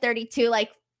WrestleMania 32, like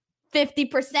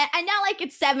 50%. I now like it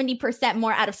 70%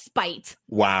 more out of spite.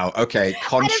 Wow. Okay.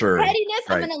 Contrary. Out of pettiness,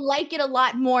 right. I'm going to like it a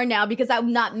lot more now because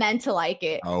I'm not meant to like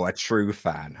it. Oh, a true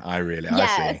fan. I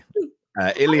see.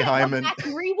 Illy Hyman. Go back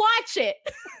and rewatch it.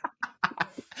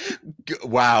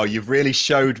 Wow, you've really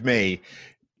showed me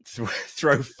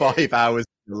throw 5 hours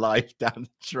of your life down the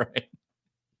drain.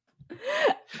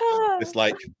 It's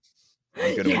like,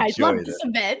 I'm going to enjoy this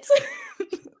event.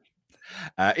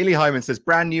 Illy Hyman says,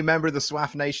 brand new member of the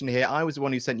SWAF Nation here. I was the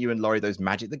one who sent you and Laurie those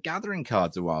Magic the Gathering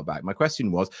cards a while back. My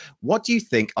question was, what do you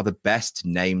think are the best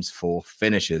names for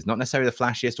finishers? Not necessarily the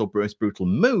flashiest or most brutal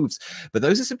moves, but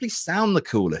those that simply sound the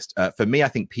coolest. For me, I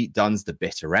think Pete Dunne's The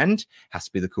Bitter End has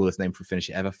to be the coolest name for a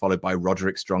finisher ever, followed by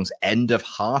Roderick Strong's End of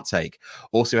Heartache.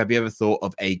 Also, have you ever thought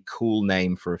of a cool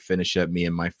name for a finisher? Me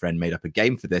and my friend made up a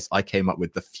game for this. I came up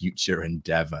with The Future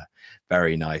Endeavor.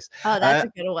 Very nice. Oh, that's a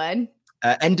good one.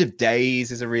 End of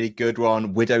Days is a really good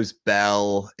one. Widow's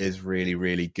Bell is really,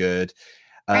 really good.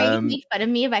 Are you make fun of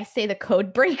me if I say the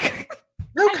Code Breaker?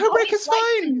 No, Code Breaker's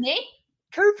fine.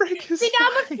 Code Breaker's fine.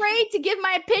 I'm afraid to give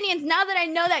my opinions now that I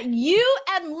know that you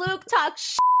and Luke talk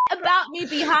about me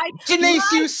behind.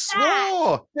 Denise, you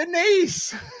swore.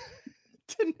 Denise.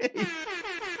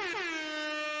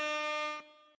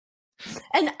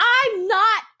 And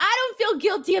I don't feel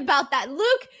guilty about that.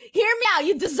 Luke, hear me out.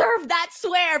 You deserve that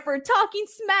swear for talking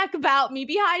smack about me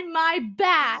behind my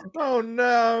back. Oh,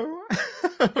 no.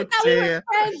 Now we were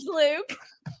friends, Luke.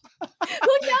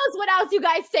 Who knows what else you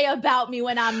guys say about me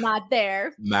when I'm not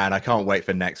there? Man, I can't wait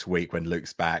for next week when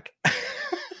Luke's back.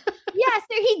 Yes,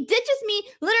 he ditches me.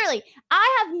 Literally,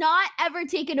 I have not ever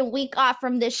taken a week off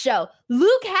from this show.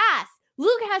 Luke has.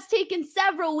 Luke has taken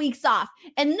several weeks off,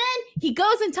 and then he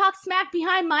goes and talks smack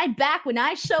behind my back when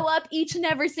I show up each and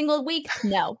every single week.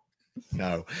 No,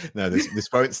 this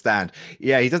won't stand.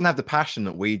 Yeah, he doesn't have the passion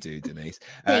that we do, Denise.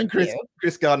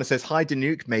 Chris Gardner says, hi,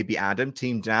 Danuke, maybe Adam,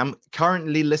 Team Jam.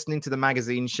 Currently listening to the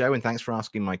magazine show, and thanks for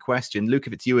asking my question. Luke,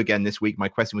 if it's you again this week, my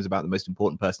question was about the most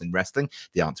important person in wrestling.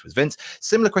 The answer was Vince.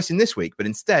 Similar question this week, but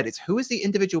instead it's who is the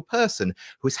individual person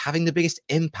who is having the biggest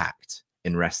impact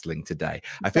in wrestling today?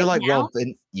 I feel like while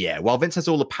Vince has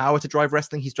all the power to drive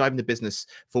wrestling, he's driving the business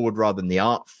forward rather than the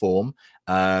art form.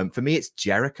 For me, it's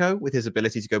Jericho with his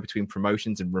ability to go between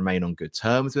promotions and remain on good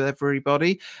terms with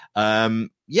everybody.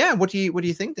 What do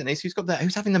you think, Denise?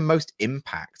 Who's having the most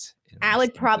impact? I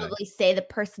would probably say the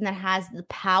person that has the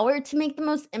power to make the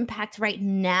most impact right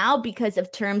now, because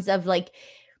of terms of like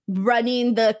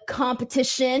running the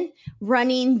competition,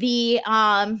 running the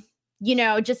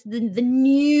just the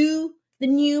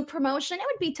new promotion, it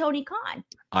would be Tony Khan.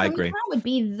 I agree. Tony Khan would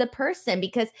be the person,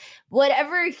 because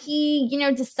whatever he,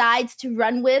 decides to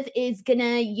run with is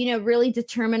gonna, really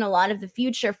determine a lot of the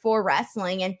future for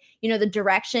wrestling, and, the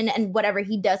direction, and whatever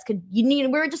he does we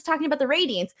were just talking about the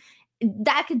ratings.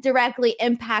 That could directly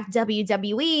impact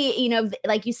WWE,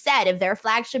 like you said, if their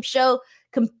flagship show,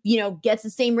 gets the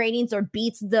same ratings or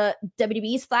beats the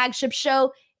WWE's flagship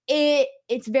show,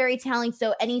 it's very telling.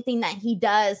 So anything that he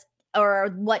does or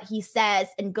what he says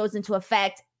and goes into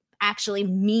effect actually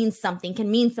can mean something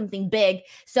big.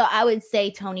 So I would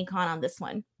say Tony Khan on this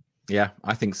one. Yeah,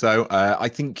 I think so. I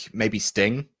think maybe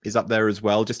Sting is up there as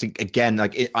well. Just again,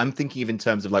 I'm thinking of in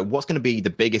terms of like what's going to be the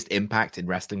biggest impact in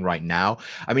wrestling right now.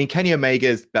 I mean, Kenny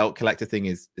Omega's belt collector thing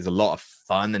is a lot of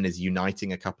fun and is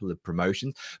uniting a couple of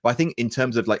promotions. But I think in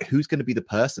terms of like who's going to be the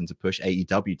person to push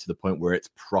AEW to the point where it's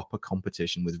proper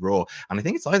competition with Raw, and I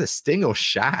think it's either Sting or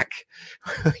Shaq.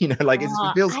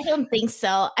 It feels. I don't think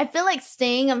so. I feel like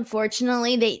Sting,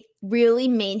 unfortunately, they really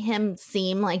made him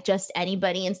seem like just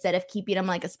anybody instead of keeping him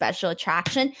like a special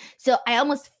attraction. So I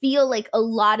almost feel like a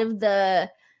lot of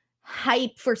the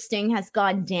hype for Sting has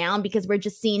gone down because we're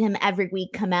just seeing him every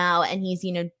week come out and he's,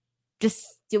 just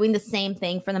doing the same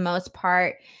thing for the most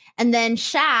part. And then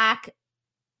Shaq,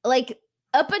 like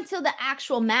up until the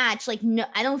actual match, no,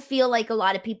 I don't feel like a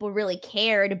lot of people really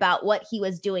cared about what he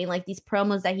was doing, like these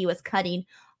promos that he was cutting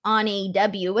on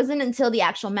AEW. It wasn't until the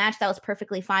actual match that was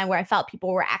perfectly fine, where I felt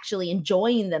people were actually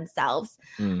enjoying themselves.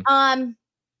 But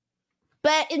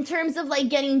in terms of like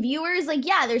getting viewers,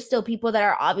 there's still people that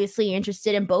are obviously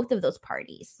interested in both of those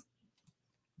parties.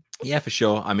 Yeah, for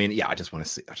sure. I mean, I just want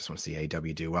to see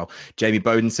AEW do well. Jamie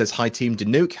Bowden says, hi, Team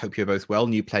Danuke. Hope you're both well.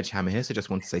 New pledge hammer here. So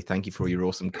just want to say thank you for all your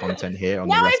awesome content here.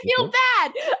 Now I feel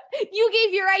bad. You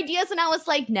gave your ideas and I was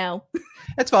like, no.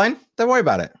 It's fine. Don't worry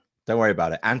about it.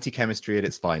 Anti-chemistry at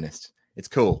its finest. It's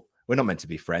cool. We're not meant to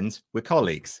be friends. We're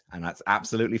colleagues. And that's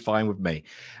absolutely fine with me.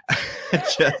 I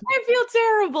feel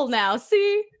terrible now.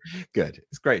 See? Good.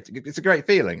 It's great. It's a great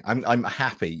feeling. I'm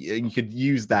happy. You could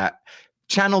use that.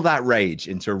 Channel that rage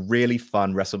into a really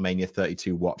fun WrestleMania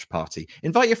 32 watch party.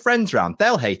 Invite your friends round.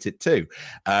 They'll hate it too.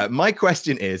 My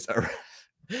question is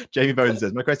Jamie Bowen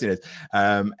says, my question is,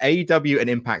 AEW and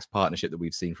Impact's partnership that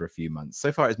we've seen for a few months.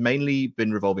 So far, it's mainly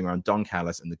been revolving around Don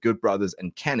Callis and the Good Brothers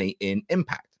and Kenny in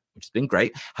Impact, which has been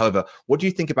great. However, what do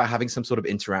you think about having some sort of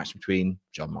interaction between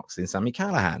Jon Moxley and Sami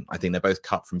Callihan? I think they're both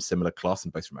cut from similar cloths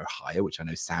and both from Ohio, which I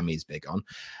know Sami is big on.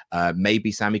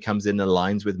 Maybe Sami comes in and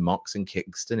aligns with Mox and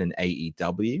Kingston in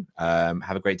AEW.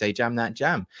 Have a great day, Jam That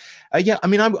Jam. Yeah, I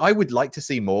mean, I would like to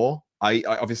see more. I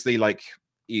obviously like...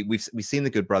 We've seen the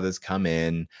Good Brothers come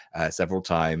in several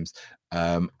times.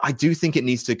 I do think it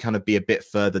needs to kind of be a bit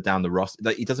further down the roster.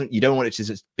 Like, you don't want it to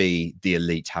just be the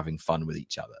Elite having fun with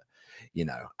each other, you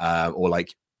know, or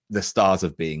like the Stars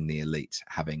of being the Elite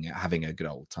having a good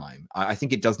old time. I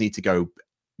think it does need to go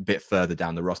a bit further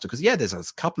down the roster because there's a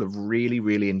couple of really,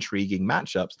 really intriguing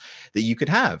matchups that you could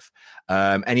have.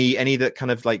 Any that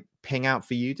kind of like ping out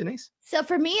for you, Denise? So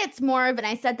for me, it's more of, and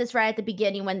I said this right at the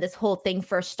beginning when this whole thing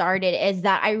first started, is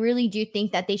that I really do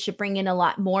think that they should bring in a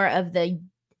lot more of the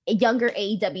younger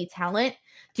AEW talent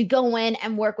to go in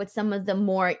and work with some of the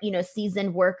more,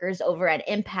 seasoned workers over at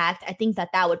Impact. I think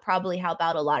that would probably help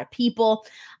out a lot of people.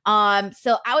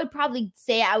 So I would probably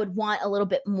say I would want a little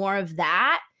bit more of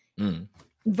that.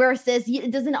 Versus it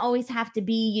doesn't always have to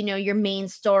be, your main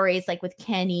stories like with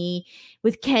Kenny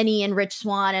and Rich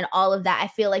Swann and all of that. I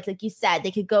feel like you said,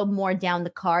 they could go more down the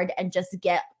card and just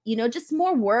get, just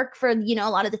more work for, a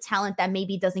lot of the talent that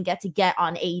maybe doesn't get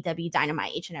on AEW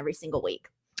Dynamite each and every single week.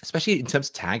 Especially in terms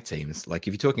of tag teams. Like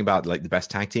if you're talking about like the best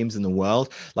tag teams in the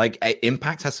world, like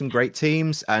Impact has some great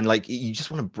teams, and like you just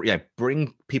want to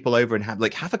bring people over and have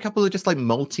a couple of just like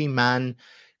multi-man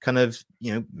kind of,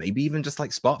 maybe even just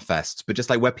like spot fests, but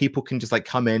just like where people can just like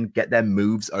come in, get their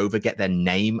moves over, get their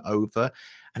name over.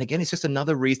 And again, it's just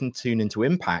another reason to tune into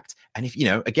Impact. And if,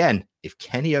 if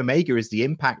Kenny Omega is the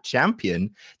Impact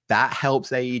champion, that helps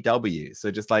AEW.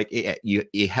 So just like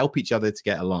you help each other to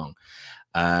get along.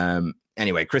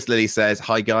 Anyway, Chris Lilly says,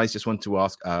 hi guys, just want to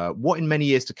ask, what in many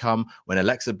years to come when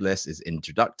Alexa Bliss is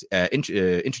introduced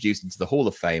into the Hall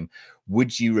of Fame,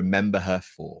 would you remember her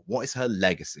for? What is her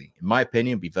legacy? In my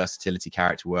opinion, be versatility,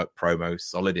 character work, promo,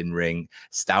 solid in ring,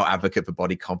 stout advocate for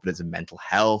body confidence and mental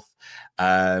health.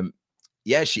 I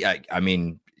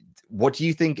mean, what do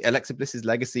you think Alexa Bliss's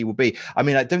legacy will be? I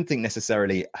mean, I don't think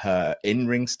necessarily her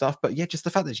in-ring stuff, but just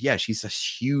the fact that, she's a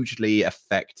hugely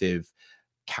effective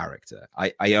character.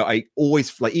 I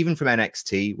always, like, even from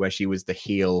NXT where she was the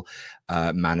heel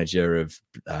manager of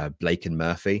Blake and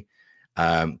Murphy.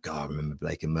 God, I remember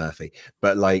Blake and Murphy.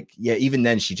 But even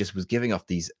then she just was giving off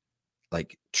these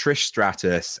like Trish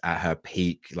Stratus at her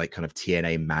peak, like kind of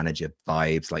TNA manager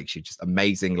vibes. Like she's just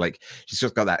amazing. Like she's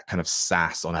just got that kind of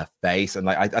sass on her face. And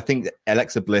like I think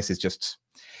Alexa Bliss is just,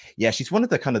 she's one of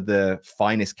the kind of the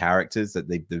finest characters that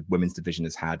the women's division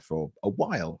has had for a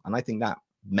while. And I think that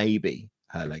may be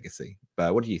her legacy.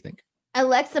 But what do you think?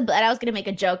 Alexa, but I was going to make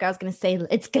a joke. I was going to say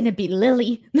it's going to be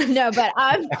Lily. No, but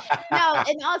no,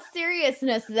 in all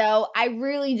seriousness though, I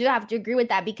really do have to agree with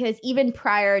that, because even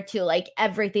prior to like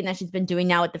everything that she's been doing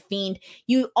now with The Fiend,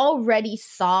 you already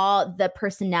saw the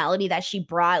personality that she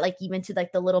brought, like even to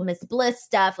like the Little Miss Bliss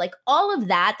stuff, like all of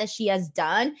that she has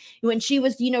done when she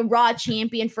was, Raw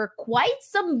champion for quite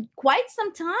some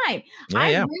time.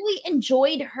 I really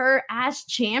enjoyed her as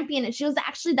champion. And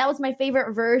that was my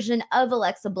favorite version of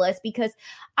Alexa Bliss, because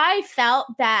I felt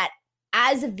that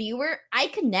as a viewer, I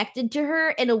connected to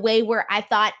her in a way where I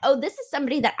thought, oh, this is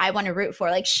somebody that I want to root for.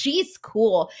 Like, she's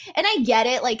cool. And I get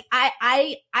it. Like,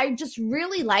 I just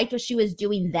really liked what she was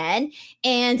doing then.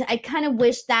 And I kind of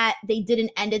wish that they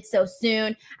didn't end it so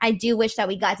soon. I do wish that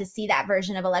we got to see that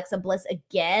version of Alexa Bliss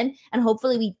again. And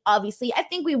hopefully I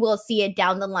think we will see it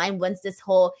down the line once this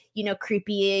whole,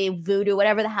 creepy voodoo,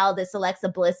 whatever the hell this Alexa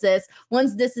Bliss is.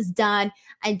 Once this is done,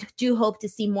 I do hope to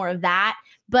see more of that.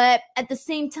 But at the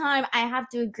same time, I have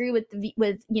to agree with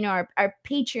our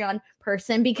Patreon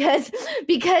person, because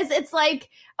it's like,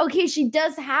 okay, she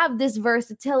does have this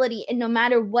versatility, and no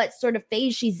matter what sort of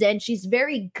phase she's in, she's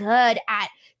very good at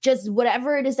just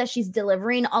whatever it is that she's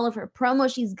delivering. All of her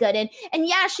promos she's good in. And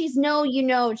she's she's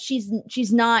not,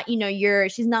 she's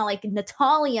not like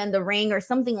Natalya in the ring or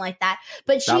something like that.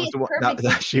 But she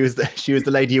was the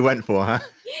lady you went for, huh?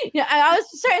 Yeah, I was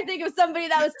just trying to think of somebody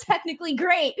that was technically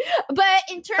great. But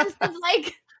in terms of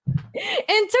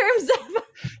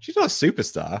she's not a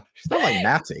superstar. She's not like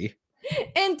Natty.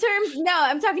 No,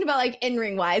 I'm talking about like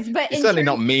in-ring wise. But she's certainly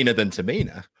not meaner than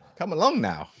Tamina. Come along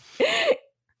now.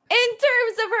 In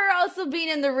terms of her also being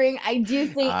in the ring, I do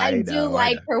think I do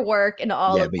like her work and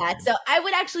all of that. So I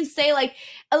would actually say like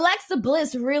Alexa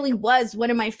Bliss really was one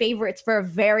of my favorites for a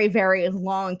very, very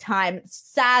long time.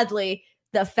 Sadly,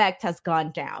 the effect has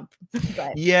gone down.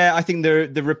 But yeah, I think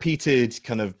the repeated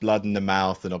kind of blood in the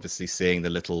mouth, and obviously seeing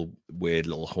the weird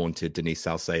little haunted Denise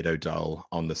Salcedo doll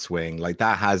on the swing, like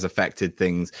that has affected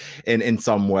things in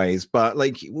some ways. But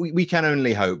like we can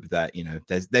only hope that, you know,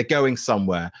 they're going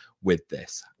somewhere with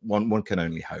this. One can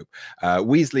only hope.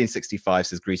 Weasley in 65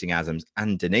 says, greeting Adams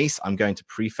and Denise. I'm going to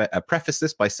preface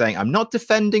this by saying I'm not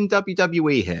defending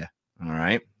WWE here. All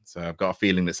right. So I've got a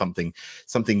feeling that something,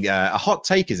 a hot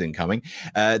take is incoming.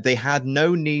 They had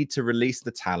no need to release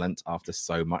the talent after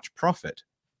so much profit.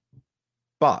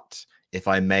 But if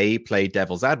I may play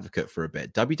devil's advocate for a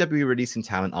bit, WWE releasing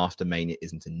talent after Mania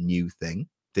isn't a new thing.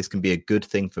 This can be a good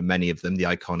thing for many of them. The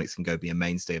Iconics can go be a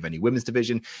mainstay of any women's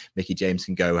division. Mickie James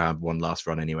can go have one last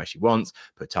run anywhere she wants.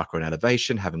 Put Tucker on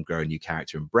Elevation, have him grow a new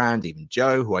character and brand. Even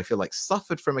Joe, who I feel like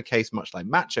suffered from a case much like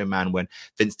Macho Man when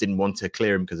Vince didn't want to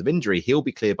clear him because of injury. He'll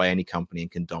be cleared by any company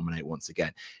and can dominate once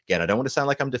again. Again, I don't want to sound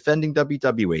like I'm defending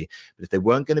WWE, but if they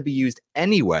weren't going to be used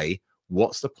anyway,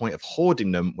 what's the point of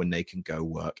hoarding them when they can go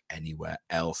work anywhere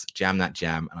else? Jam that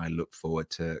jam, and I look forward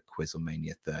to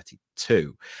Quizlemania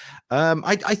 32.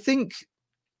 I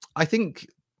think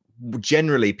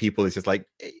generally people is just like,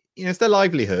 you know, it's their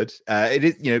livelihood. It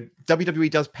is, you know,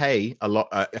 WWE does pay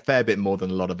a fair bit more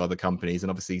than a lot of other companies, and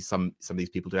obviously some of these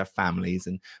people do have families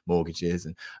and mortgages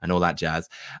and all that jazz.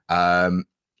 I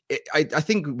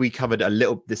think we covered a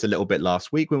little bit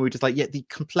last week when we were just like, yeah, the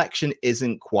complexion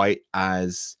isn't quite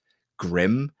as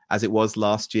grim as it was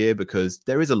last year because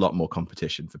there is a lot more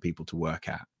competition for people to work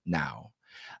at now.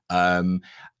 I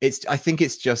think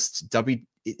it's just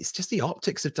the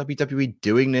optics of WWE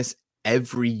doing this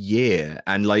every year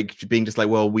and like being just like,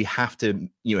 well, we have to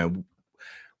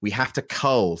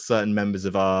cull certain members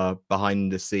of our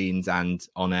behind the scenes and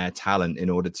on air talent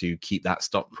in order to keep that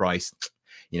stock price,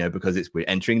 you know, because we're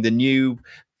entering the new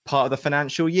part of the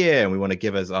financial year and we want to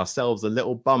give ourselves a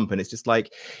little bump. And it's just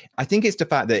like, I think it's the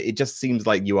fact that it just seems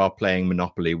like you are playing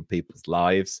Monopoly with people's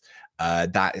lives.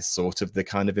 That is sort of the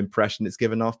kind of impression it's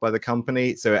given off by the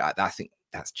company. So I think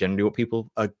that's generally what people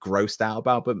are grossed out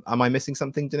about. But am I missing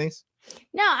something, Denise?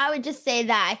 No, I would just say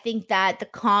that I think that the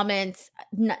comments,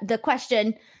 the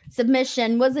question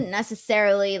submission wasn't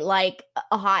necessarily like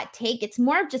a hot take. It's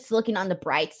more of just looking on the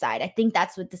bright side. I think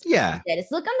that's what this did.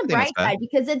 It's look on the bright side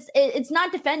because it's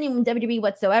not defending WWE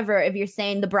whatsoever. If you're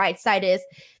saying the bright side is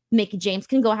Mickie James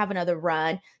can go have another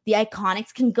run. The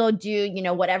Iconics can go do, you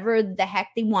know, whatever the heck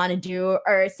they want to do,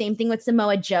 or same thing with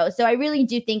Samoa Joe. So I really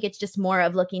do think it's just more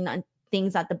of looking on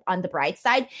things on the bright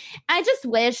side. I just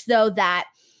wish though that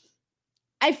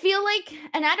I feel like,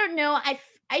 and I don't know,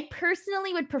 I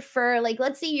personally would prefer, like,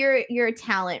 let's say you're a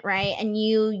talent, right? And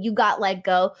you got let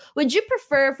go. Would you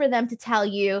prefer for them to tell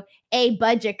you, A,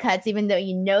 budget cuts, even though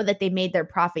you know that they made their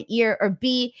profit year, or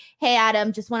B, hey,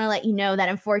 Adam, just want to let you know that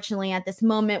unfortunately at this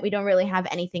moment, we don't really have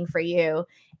anything for you.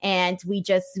 And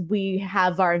we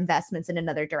have our investments in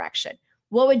another direction.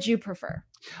 What would you prefer?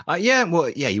 You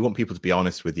want people to be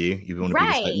honest with you. You want to be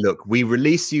just like, look, we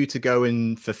release you to go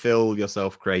and fulfill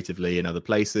yourself creatively in other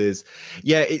places.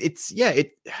 Yeah,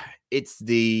 it's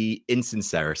the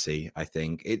insincerity, I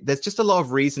think. There's just a lot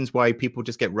of reasons why people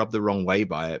just get rubbed the wrong way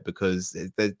by it, because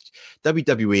the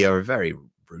WWE are a very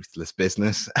ruthless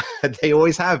business. They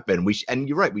always have been. And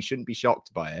you're right, we shouldn't be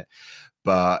shocked by it.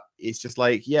 But it's just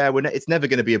like, it's never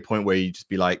going to be a point where you just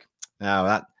be like,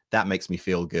 oh, that makes me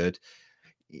feel good.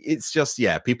 It's just,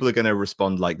 people are going to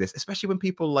respond like this, especially when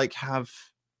people like have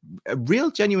a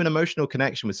real genuine emotional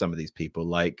connection with some of these people.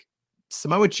 Like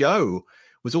Samoa Joe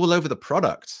was all over the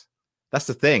product. That's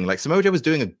the thing. Like Samoa Joe was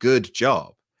doing a good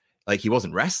job. Like he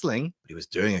wasn't wrestling, but he was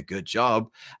doing a good job.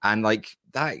 And like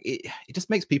that, it just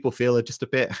makes people feel just a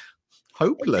bit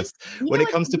hopeless when it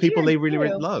comes to people they really,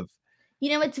 really love. You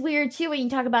know, what's weird too when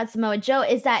you talk about Samoa Joe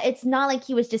is that it's not like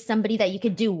he was just somebody that you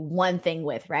could do one thing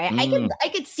with, right? I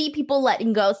could see people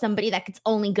letting go somebody that gets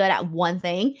only good at one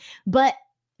thing, but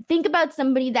think about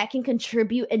somebody that can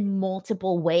contribute in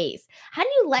multiple ways. How do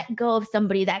you let go of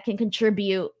somebody that can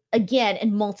contribute again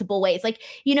in multiple ways? Like,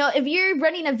 you know, if you're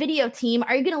running a video team,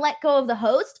 are you going to let go of the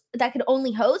host that could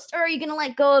only host, or are you going to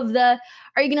let go of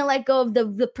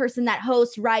the person that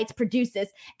hosts, writes, produces,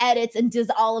 edits, and does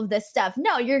all of this stuff?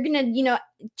 No, you're going to, you know,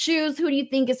 choose who do you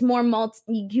think is more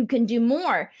you can do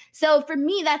more. So for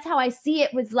me, that's how I see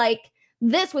it with like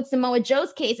this with Samoa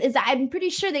Joe's case, is that I'm pretty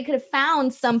sure they could have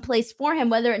found some place for him,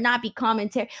 whether it not be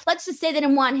commentary. Let's just say they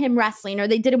didn't want him wrestling, or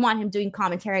they didn't want him doing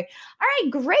commentary. All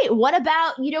right, great. What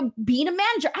about, you know, being a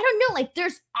manager? I don't know. Like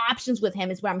there's options with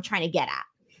him is what I'm trying to get at.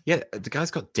 Yeah, the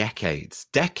guy's got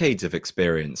decades of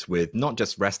experience with not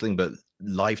just wrestling, but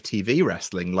live TV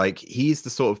wrestling. Like he's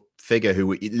the sort of figure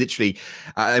who literally,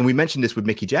 and we mentioned this with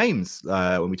Mickie James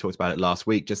when we talked about it last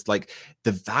week, just like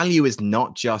the value is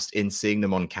not just in seeing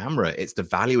them on camera, it's the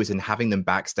value is in having them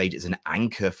backstage as an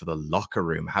anchor for the locker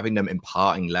room, having them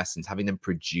imparting lessons, having them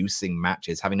producing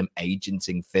matches, having them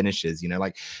agenting finishes,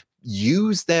 like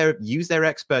use their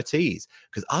expertise,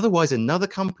 because otherwise another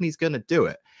company's going to do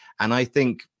it. And I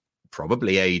think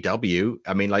probably AEW,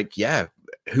 I mean, like, yeah,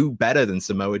 who better than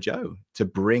Samoa Joe to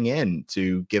bring in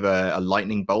to give a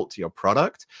lightning bolt to your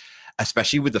product,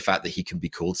 especially with the fact that he can be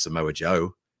called Samoa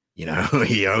Joe. He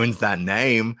owns that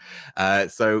name.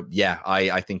 So yeah,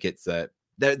 I think it's there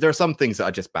are some things that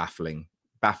are just baffling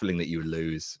that you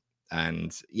lose.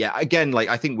 And yeah, again, like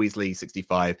I think Weasley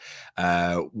 65,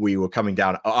 we were coming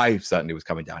down. I certainly was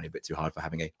coming down a bit too hard for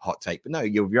having a hot take, but no,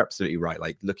 you're absolutely right.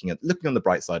 Like looking on the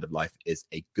bright side of life is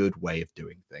a good way of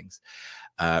doing things.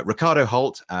 Ricardo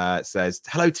Holt says,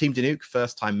 hello, Team Danuk,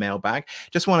 first time mailbag.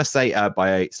 Just want to say,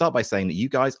 start by saying that you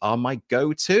guys are my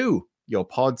go-to. Your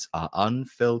pods are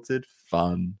unfiltered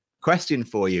fun. Question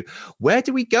for you. Where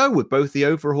do we go with both the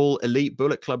overall Elite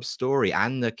Bullet Club story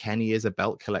and the Kenny is a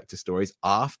belt collector stories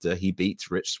after he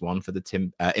beats Rich Swann for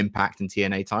the Impact and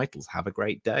TNA titles? Have a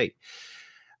great day.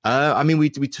 I mean, we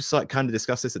just like kind of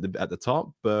discussed this at the top,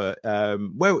 but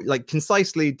where, like,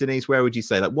 concisely, Denise, where would you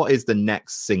say, like, what is the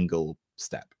next single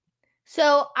step?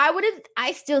 So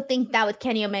I still think that with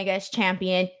Kenny Omega as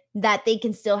champion, that they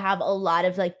can still have a lot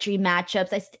of like dream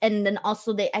matchups. And then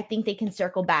also I think they can even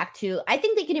circle back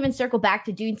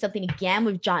to doing something again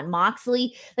with Jon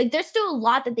Moxley. Like there's still a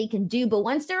lot that they can do, but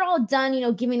once they're all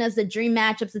done, giving us the dream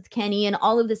matchups with Kenny and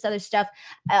all of this other stuff,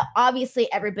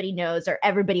 obviously everybody knows, or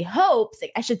everybody hopes,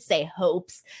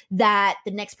 hopes that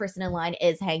the next person in line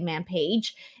is Hangman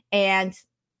Page. And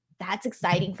that's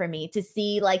exciting for me to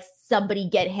see, like, somebody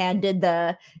get handed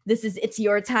it's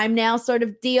your time now sort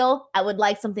of deal. I would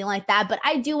like something like that, but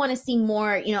I do want to see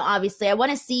more, obviously I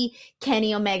want to see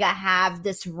Kenny Omega have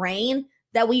this reign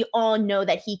that we all know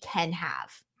that he can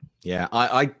have. Yeah,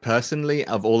 I personally,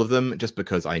 of all of them, just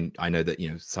because I know that,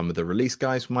 some of the release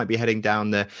guys might be heading down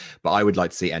there, but I would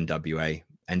like to see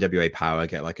NWA Power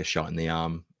get like a shot in the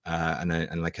arm. And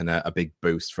a big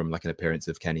boost from like an appearance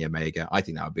of Kenny Omega. I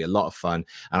think that would be a lot of fun.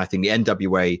 And I think the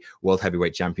NWA World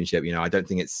Heavyweight Championship, I don't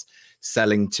think it's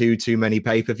selling too many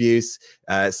pay-per-views.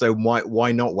 So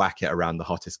why not whack it around the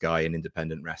hottest guy in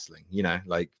independent wrestling?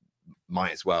 Like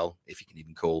might as well, if you can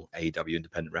even call AEW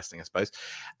independent wrestling, I suppose.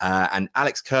 And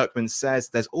Alex Kirkman says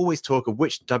there's always talk of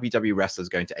which WWE wrestler is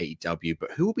going to AEW,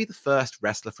 but who will be the first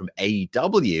wrestler from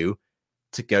AEW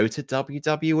to go to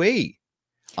WWE?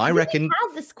 I reckon I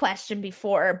had this question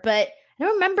before, but I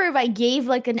don't remember if I gave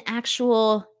like an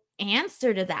actual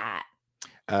answer to that.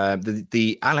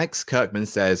 The Alex Kirkman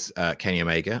says Kenny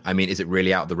Omega. I mean, is it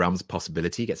really out of the realms of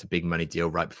possibility? He gets a big money deal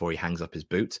right before he hangs up his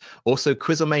boots. Also,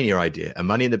 Quizlemania idea, a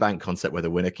Money in the Bank concept where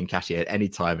the winner can cash it at any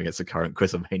time against the current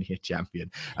Quizlemania champion,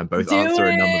 and both answer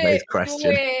a number-based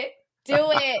question. Do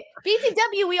it.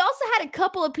 BTW, we also had a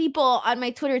couple of people on my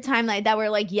Twitter timeline that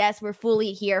were like, yes, we're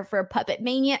fully here for Puppet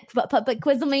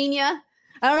Quizlemania.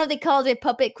 I don't know if they called it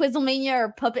Puppet Quizlemania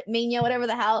or Puppet Mania, whatever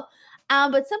the hell.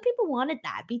 But some people wanted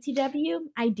that. BTW,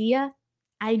 idea.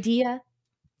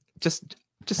 Just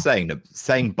saying that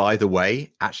saying by the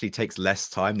way actually takes less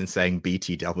time than saying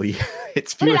BTW.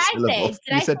 It's fewer syllables.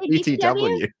 You said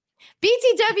BTW.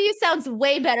 BTW sounds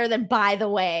way better than by the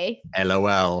way.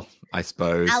 LOL, I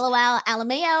suppose. LOL,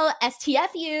 LMAO,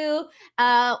 STFU.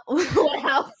 What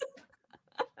else?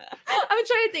 I'm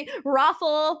trying to think.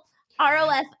 Raffle,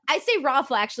 ROF. I say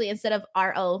raffle actually instead of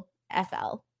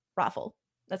ROFL. Raffle.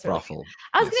 That's right. Raffle.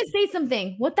 I was going to say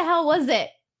something. What the hell was it?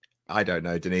 I don't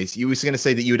know, Denise. You were going to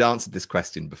say that you had answered this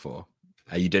question before.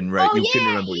 You didn't couldn't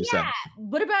remember what you said.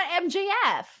 What about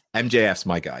MJF? MJF's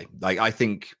my guy. Like, I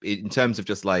think in terms of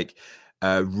just like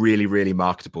a really, really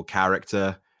marketable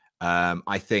character,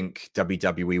 I think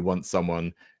WWE wants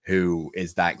someone who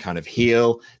is that kind of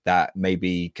heel that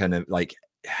maybe kind of like,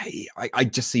 I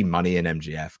just see money in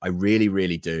MJF. I really,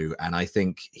 really do. And I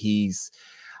think he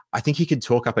can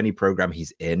talk up any program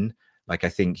he's in. Like, I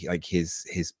think like his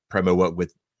promo work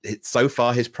with his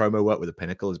promo work with the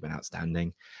Pinnacle has been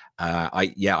outstanding.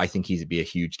 I think he'd be a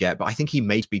huge get, but I think he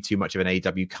may be too much of an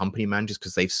AEW company man just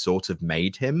because they've sort of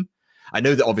made him. I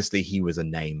know that obviously he was a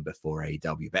name before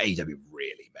AEW, but AEW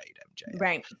really made MJ.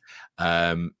 Right.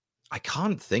 I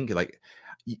can't think like,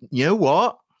 you know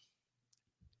what?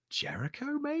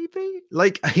 Jericho maybe?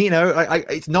 Like,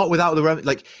 it's not without the realm.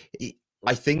 Like,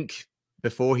 I think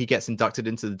before he gets inducted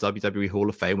into the WWE Hall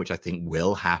of Fame, which I think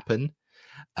will happen,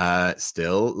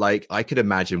 still, like, I could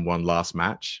imagine one last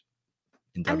match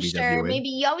in WWE. Sure. Maybe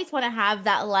you always want to have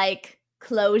that, like,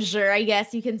 closure, I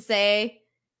guess you can say.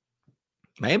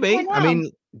 Maybe. I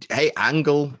mean, hey,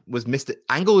 Angle was Mr.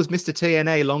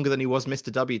 TNA longer than he was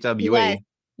Mr. WWE.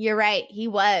 You're right. He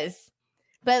was.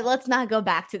 But let's not go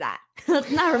back to that.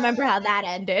 Let's not remember how that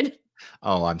ended.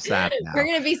 Oh, I'm sad now. We're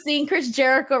gonna be seeing Chris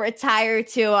Jericho retire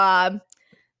to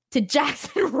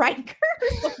Jackson Riker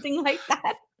or something like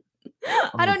that.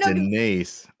 I don't know.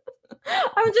 Denise.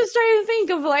 I'm just trying to think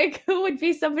of like who would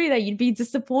be somebody that you'd be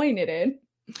disappointed in.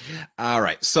 All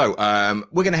right, so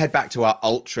we're going to head back to our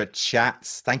Ultra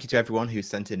chats. Thank you to everyone who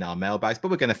sent in our mailbags, but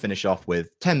we're going to finish off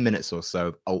with 10 minutes or so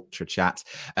of Ultra chat.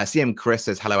 CM Chris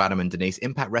says, hello, Adam and Denise.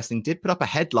 Impact Wrestling did put up a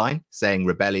headline saying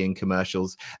Rebellion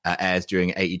commercials airs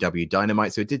during AEW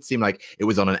Dynamite, so it did seem like it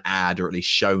was on an ad or at least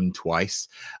shown twice.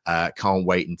 Can't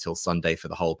wait until Sunday for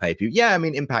the whole pay-per-view. Yeah, I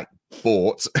mean, Impact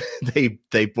bought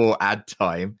they bought ad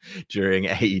time during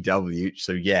AEW,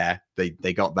 so yeah,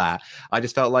 they got that. I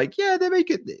just felt like, yeah, they make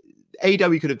it.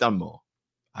 AEW could have done more.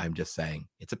 I'm just saying,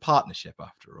 it's a partnership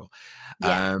after all.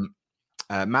 Yeah.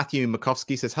 Matthew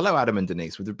Makovsky says, hello, Adam and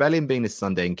Denise. With Rebellion being this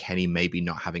Sunday and Kenny maybe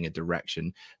not having a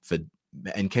direction for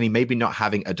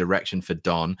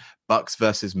Don, Bucks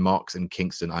versus Mox and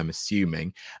Kingston, I'm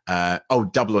assuming.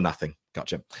 Double or Nothing.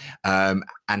 Gotcha. And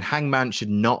Hangman should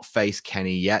not face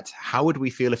Kenny yet. How would we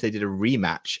feel if they did a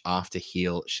rematch after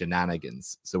heel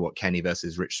shenanigans? So what, Kenny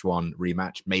versus Rich Swann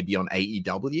rematch, maybe on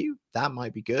AEW? That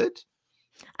might be good.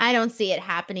 I don't see it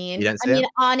happening. You don't see it?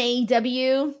 On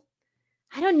AEW,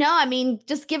 I don't know. I mean,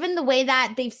 just given the way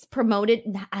that they've promoted,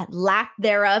 lack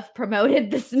thereof, promoted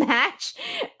this match,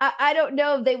 I don't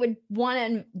know if they would want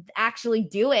to actually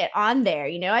do it on there.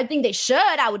 You know, I think they should.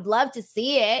 I would love to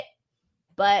see it,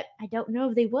 but I don't know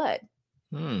if they would.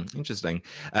 Interesting.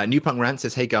 New Punk Rant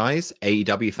says, hey guys,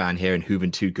 AEW fan here and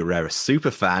Juventud Guerrera super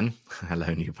fan.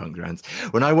 Hello, New Punk Rant.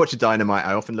 When I watch a Dynamite,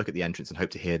 I often look at the entrance and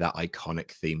hope to hear that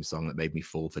iconic theme song that made me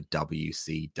fall for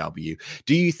WCW.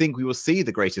 Do you think we will see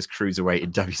the greatest cruiserweight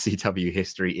in WCW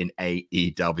history in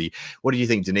AEW? What do you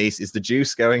think, Denise? Is the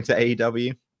Juice going to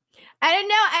AEW? I don't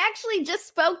know. I actually just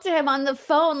spoke to him on the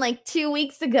phone like 2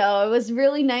 weeks ago. It was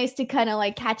really nice to kind of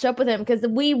like catch up with him because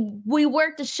we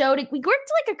worked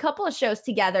like a couple of shows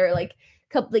together, like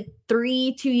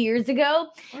 2 years ago.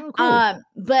 Oh, cool.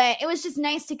 But it was just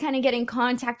nice to kind of get in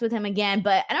contact with him again.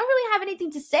 But I don't really have anything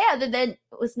to say other than it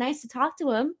was nice to talk to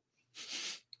him.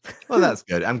 Well, that's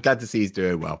good. I'm glad to see he's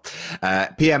doing well.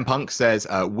 PM Punk says,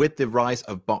 with the rise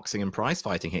of boxing and prize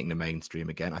fighting hitting the mainstream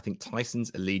again, I think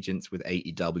Tyson's allegiance with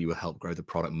AEW will help grow the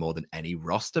product more than any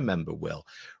roster member will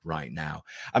right now.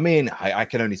 I mean, I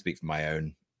can only speak for my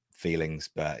own feelings,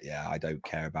 but yeah, I don't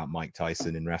care about Mike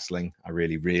Tyson in wrestling. I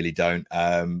really, really don't.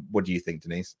 What do you think,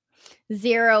 Denise?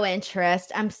 Zero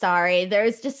interest. I'm sorry.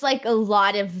 There's just like a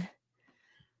lot of...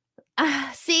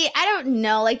 see, I don't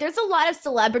know. Like, there's a lot of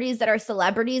celebrities that are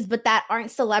celebrities, but that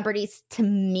aren't celebrities to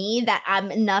me that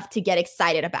I'm enough to get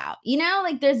excited about. You know,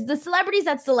 like there's the celebrities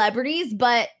that's celebrities,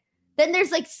 but then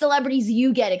there's like celebrities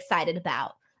you get excited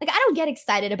about. Like, I don't get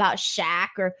excited about Shaq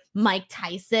or Mike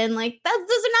Tyson. Like, those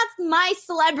are not my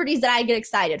celebrities that I get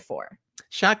excited for.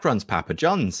 Shaq runs Papa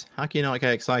John's. How can you not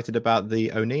get excited about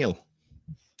the O'Neill?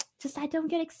 Just, I don't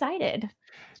get excited.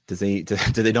 Do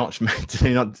they not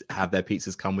have their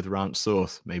pizzas come with ranch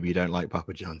sauce? Maybe you don't like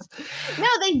Papa John's. No,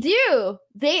 they do.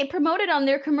 They promote it on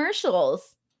their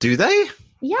commercials. Do they?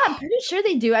 Yeah, I'm pretty sure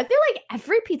they do. I feel like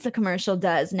every pizza commercial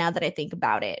does now that I think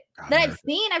about it. That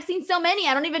I've seen so many.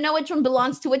 I don't even know which one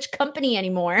belongs to which company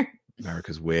anymore.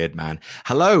 America's weird, man.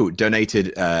 Hello,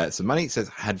 donated some money. It says,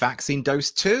 had vaccine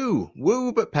dose 2.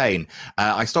 Woo, but pain.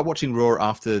 I stopped watching Raw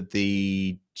after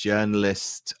the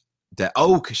journalist...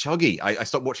 Khashoggi. I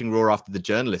stopped watching Raw after the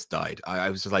journalist died. I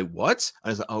was just like, what? I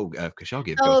was like,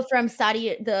 Khashoggi. From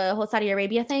the whole Saudi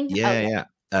Arabia thing? Yeah.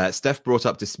 Steph brought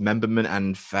up dismemberment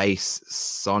and face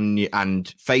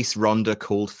Ronda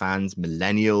called fans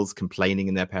millennials complaining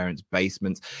in their parents'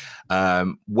 basements.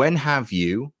 When have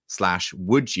you /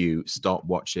 would you stop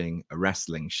watching a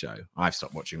wrestling show? I've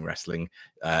stopped watching wrestling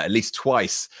at least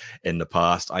twice in the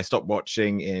past. I stopped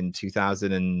watching in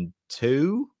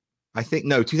 2002.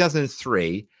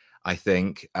 2003, I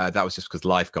think. That was just because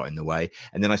life got in the way.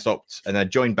 And then I stopped, and I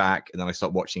joined back, and then I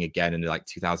stopped watching again in like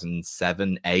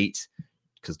 2007, 8,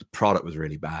 because the product was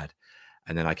really bad.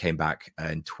 And then I came back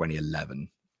in 2011.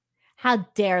 How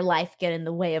dare life get in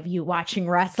the way of you watching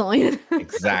wrestling?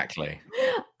 Exactly.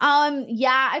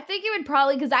 Yeah, I think it would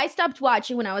probably, because I stopped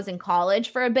watching when I was in college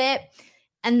for a bit.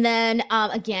 And then,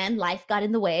 again, life got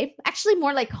in the way. Actually,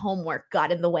 more like homework got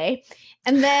in the way.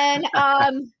 And then...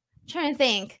 trying to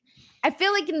think. I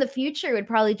feel like in the future it would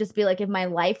probably just be like if my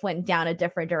life went down a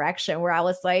different direction where I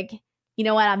was like, you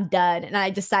know what, I'm done. And I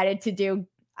decided to do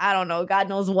I don't know, God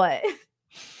knows what.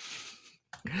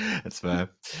 That's fair.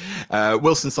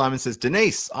 Wilson Simon says,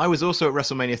 Denise, I was also at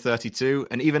WrestleMania 32,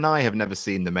 and even I have never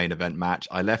seen the main event match.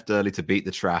 I left early to beat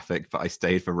the traffic, but I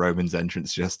stayed for Roman's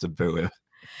entrance just to boo him.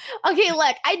 Okay,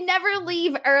 look, I never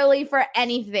leave early for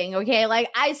anything, okay? Like,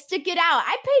 I stick it out.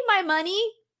 I paid my money.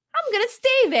 I'm going to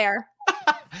stay there.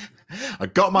 I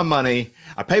got my money.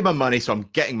 I paid my money, so I'm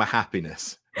getting my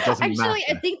happiness. Actually, matter.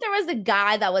 I think there was a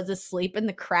guy that was asleep in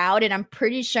the crowd, and I'm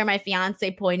pretty sure my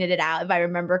fiance pointed it out, if I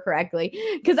remember correctly.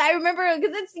 Because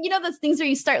it's, you know, those things where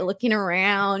you start looking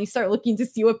around, you start looking to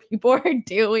see what people are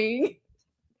doing.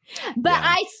 But yeah.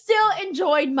 I still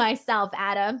enjoyed myself,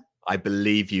 Adam. I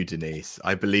believe you, Denise.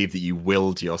 I believe that you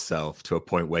willed yourself to a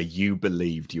point where you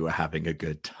believed you were having a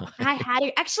good time.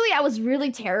 I was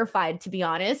really terrified, to be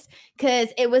honest, because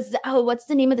it was, what's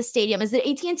the name of the stadium? Is it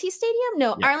AT&T Stadium?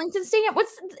 No, yeah. Arlington Stadium.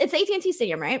 It's AT&T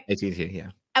Stadium, right? AT&T,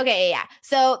 yeah. Okay, yeah.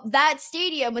 So that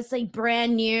stadium was like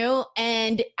brand new,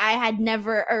 and I had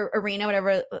never, or arena,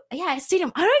 whatever. Yeah,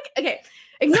 stadium. Okay.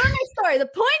 Ignore my story. The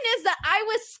point is that I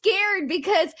was scared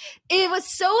because it was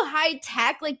so high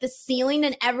tech, like the ceiling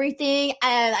and everything.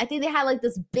 And I think they had like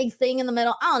this big thing in the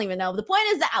middle. I don't even know. The point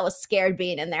is that I was scared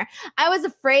being in there. I was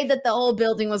afraid that the whole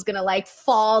building was going to like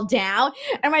fall down.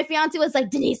 And my fiance was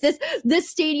like, Denise, this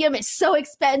stadium is so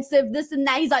expensive, this and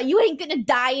that. He's like, you ain't going to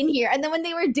die in here. And then when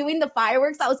they were doing the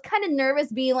fireworks, I was kind of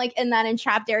nervous being like in that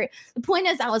entrapped area. The point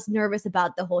is I was nervous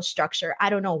about the whole structure. I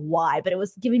don't know why, but it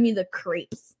was giving me the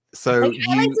creeps. So like,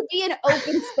 I like to be in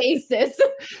open spaces.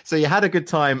 So you had a good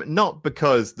time, not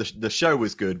because the show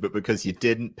was good, but because you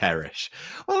didn't perish.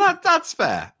 Well, that's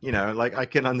fair. You know, like I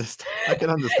can understand.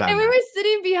 And we were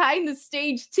sitting behind the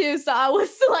stage too, so I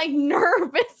was like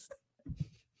nervous.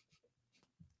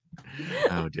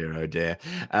 Oh dear.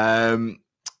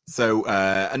 So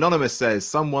Anonymous says,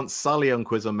 some want Sully on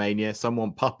Quizlemania, some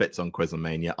want puppets on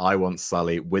Quizlemania. I want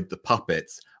Sully with the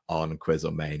puppets on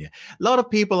Quizlemania. A lot of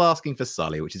people asking for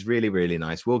Sully, which is really, really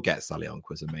nice. We'll get Sully on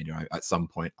Quizlemania at some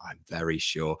point, I'm very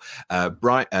sure.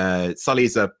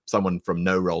 Sully's someone from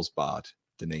No Rolls Barred,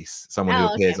 Denise. Someone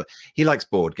who appears. He likes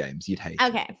board games. You'd hate him.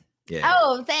 Okay. Yeah.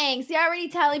 Oh, thanks. You're already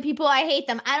telling people I hate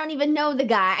them. I don't even know the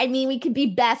guy. I mean, we could be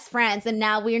best friends, and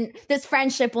now this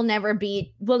friendship we'll never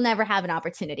have an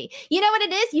opportunity. You know what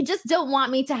it is? You just don't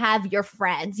want me to have your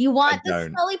friends. You want this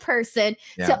Sully person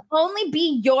to only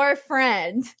be your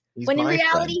friend. He's when in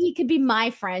reality, he could be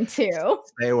my friend too.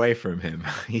 Stay away from him.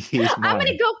 I'm going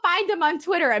to go find him on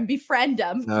Twitter and befriend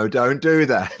him. No, don't do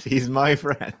that. He's my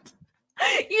friend.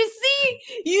 You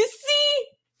see,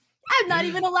 I'm not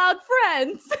even allowed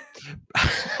friends.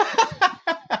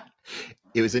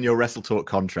 It was in your Wrestle Talk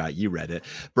contract. You read it.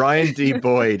 Brian D.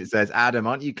 Boyd says, Adam,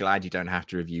 aren't you glad you don't have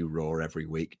to review Raw every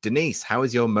week? Denise, how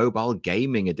is your mobile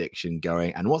gaming addiction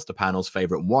going? And what's the panel's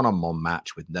favorite one-on-one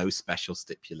match with no special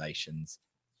stipulations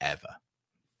ever?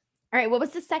 All right. What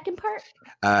was the second part?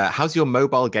 How's your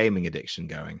mobile gaming addiction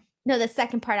going? No, the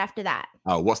second part after that.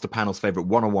 Oh, what's the panel's favorite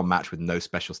one-on-one match with no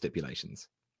special stipulations?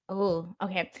 Oh,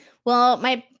 okay. Well,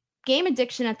 my game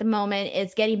addiction at the moment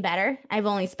is getting better. I've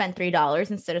only spent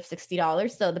 $3 instead of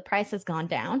 $60, so the price has gone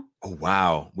down. Oh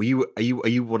wow! Are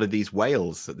you one of these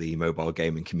whales that the mobile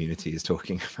gaming community is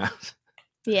talking about?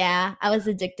 Yeah, I was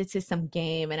addicted to some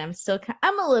game, and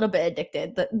I'm a little bit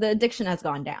addicted. The addiction has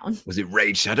gone down. Was it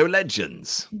Raid Shadow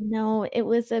Legends? No, it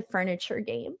was a furniture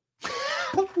game.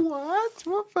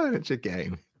 What furniture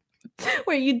game?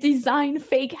 Where you design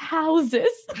fake houses.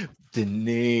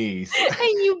 Denise. And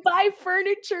you buy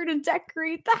furniture to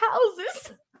decorate the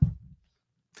houses.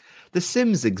 The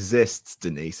Sims exists,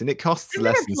 Denise, and it costs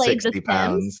less than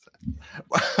 £60.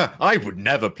 I would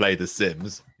never play The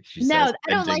Sims. No,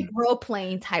 I don't like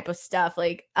role-playing type of stuff.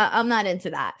 Like, I'm not into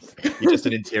that. You're just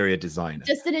an interior designer.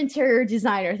 Just an interior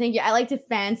designer. Thank you. I like to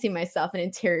fancy myself an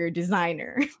interior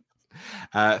designer.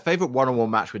 Favorite one-on-one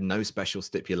match with no special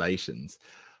stipulations.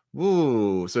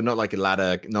 Ooh, so not like a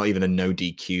ladder, not even a no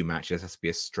DQ match. It has to be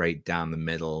a straight down the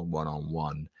middle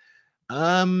one-on-one.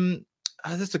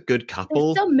 That's a good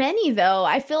couple. There's so many though.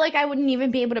 I feel like I wouldn't even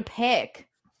be able to pick.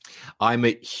 I'm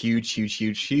a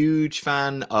huge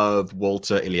fan of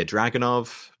Walter Ilya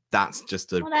Dragunov. That's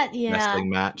just a wrestling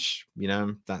match, you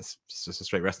know. That's just a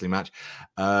straight wrestling match.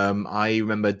 I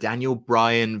remember Daniel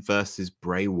Bryan versus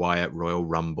Bray Wyatt Royal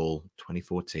Rumble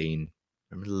 2014.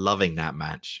 I remember loving that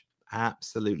match.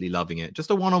 Absolutely loving it.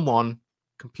 Just a one-on-one,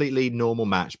 completely normal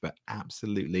match, but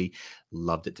absolutely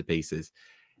loved it to pieces.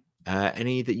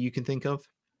 Any that you can think of?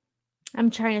 I'm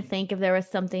trying to think if there was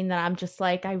something that I'm just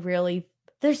like,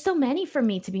 there's so many for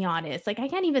me, to be honest. Like, I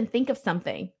can't even think of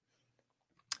something.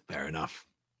 Fair enough.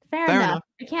 Fair enough.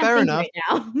 I can't think right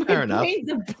now. My brain's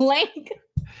a blank.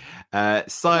 Why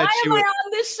am I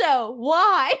on this show?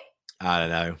 Why? I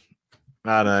don't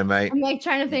know, mate. I'm like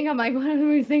trying to think. I'm like, what do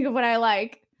we think of what I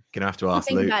like? Gonna have to ask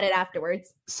Think Luke. about it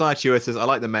afterwards. Sideshower says, I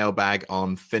like the mailbag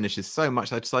on finishes so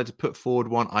much I decided to put forward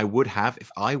one I would have if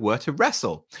I were to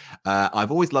wrestle.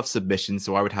 I've always loved submissions,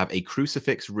 so I would have a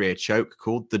crucifix rear choke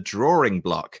called the drawing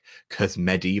block, because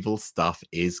medieval stuff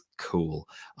is cool,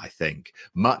 I think.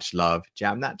 Much love,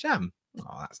 Jam That Jam.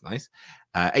 Oh, that's nice.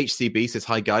 HCB says,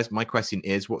 hi guys, my question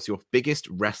is, what's your biggest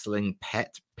wrestling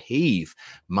pet peeve?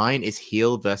 Mine is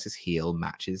heel versus heel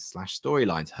matches /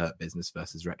 storylines, Hurt Business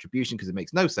versus Retribution, because it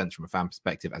makes no sense from a fan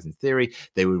perspective, as in theory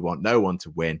they would want no one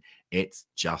to win. It's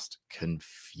just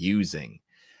confusing.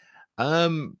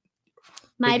 My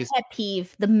pet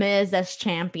peeve, the Miz as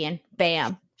champion.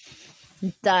 Bam.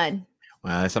 Done.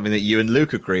 Well, something that you and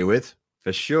Luke agree with,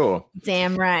 for sure.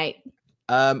 Damn right.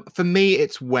 For me,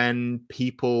 it's when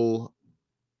people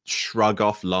shrug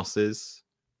off losses,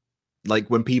 like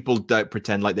when people don't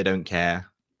pretend like they don't care,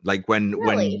 like when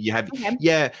you have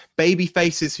baby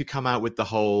faces who come out with the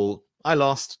whole I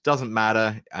lost, doesn't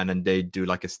matter, and then they do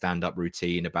like a stand-up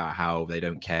routine about how they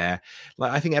don't care.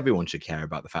 Like I think everyone should care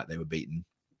about the fact they were beaten.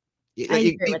 I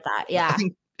agree with that. Yeah,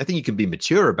 I think you can be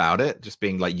mature about it, just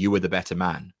being like you were the better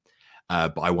man,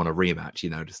 but I want a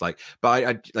rematch, just like. But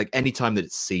I like any time that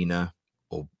it's Cena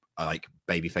or like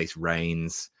babyface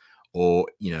Reigns, or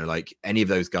like any of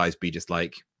those guys be just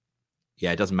like,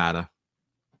 yeah, it doesn't matter,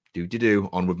 do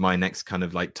on with my next kind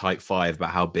of like type 5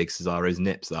 about how big Cesaro's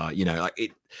nips are, like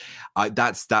it.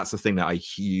 That's the thing that I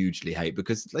hugely hate,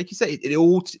 because like you say, it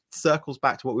all circles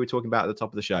back to what we were talking about at the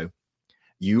top of the show.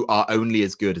 You are only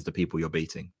as good as the people you're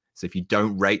beating. So if you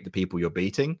don't rate the people you're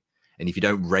beating, and if you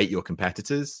don't rate your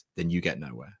competitors, then you get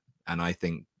nowhere. And I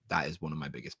think that is one of my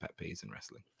biggest pet peeves in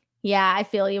wrestling. Yeah, I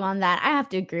feel you on that. I have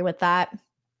to agree with that.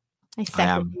 I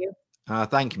second you.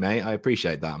 Thank you, mate. I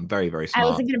appreciate that. I'm very, very smart. I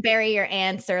wasn't going to bury your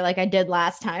answer like I did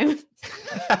last time.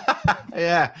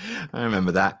 Yeah, I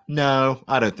remember that. No,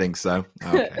 I don't think so.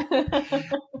 Okay.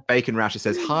 Bacon Rasher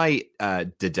says, hi,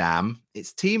 Dam.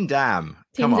 It's Team Dam.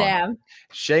 Come on. Dam.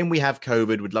 Shame we have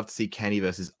COVID. Would love to see Kenny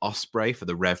versus Ospreay for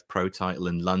the Rev Pro title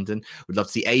in London. Would love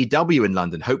to see AEW in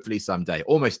London, hopefully someday.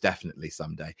 Almost definitely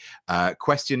someday.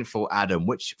 Question for Adam.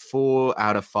 Which 4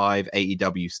 to 5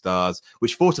 AEW stars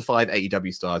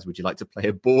would you like to play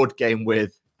a board game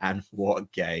with, and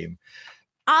what game?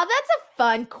 Oh, that's a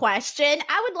fun question.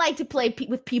 I would like to play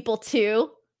with people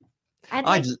too. I'd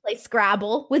like to play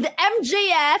Scrabble with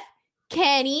MJF,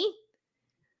 Kenny.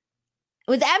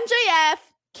 With MJF,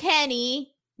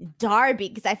 Kenny, Darby,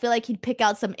 because I feel like he'd pick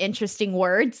out some interesting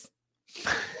words.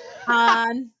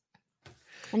 I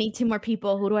need 2 more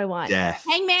people. Who do I want? Death.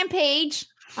 Hangman Page.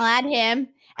 I'll add him.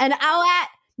 And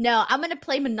I'm going to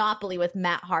play Monopoly with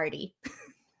Matt Hardy.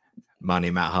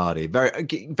 Money, Matt Hardy. Very,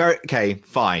 very okay.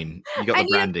 Fine. You got the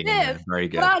branding in there. Very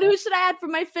good. God, who should I add for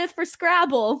my 5th for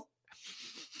Scrabble?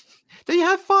 Do you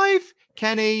have 5?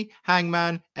 Kenny,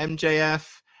 Hangman,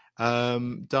 MJF,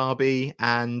 Darby,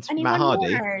 and Matt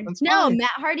Hardy. No, Matt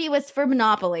Hardy was for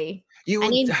Monopoly. I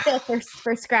need 5th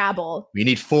for Scrabble. You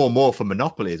need 4 more for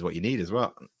Monopoly, is what you need as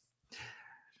well.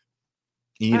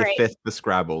 You need a 5th for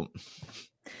Scrabble.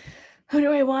 Who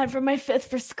do I want for my 5th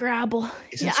for Scrabble?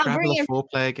 Isn't Scrabble a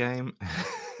 4-player game?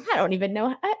 I don't even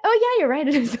know. Oh, yeah, you're right.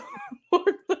 It is a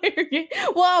 4-player game.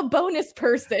 Well, bonus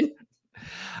person.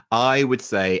 I would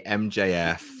say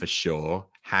MJF for sure.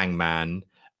 Hangman.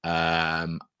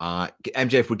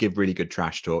 MJF would give really good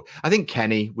trash talk. I think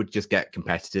Kenny would just get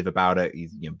competitive about it.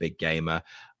 He's a big gamer.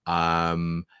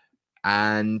 And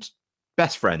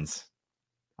best friends.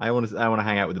 I want to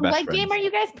hang out with the best friends. What game are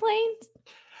you guys playing?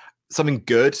 Something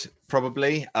good,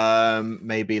 probably.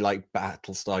 Maybe like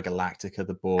Battlestar Galactica,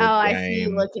 the board game. I see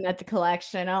you looking at the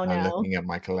collection. Oh, no. I'm looking at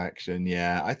my collection,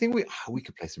 yeah. I think we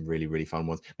could play some really, really fun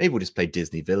ones. Maybe we'll just play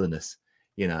Disney Villainous,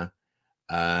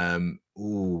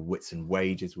 Wits and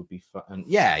Wages would be fun.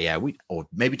 Yeah. Or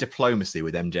maybe Diplomacy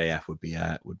with MJF would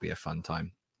be a fun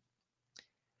time.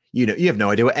 You have no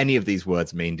idea what any of these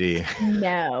words mean, do you?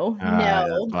 No,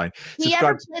 no. That's fine. You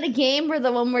ever played a game where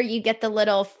the one where you get the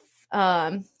little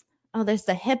there's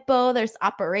the hippo, there's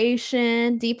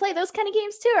Operation. Do you play those kind of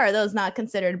games too, or are those not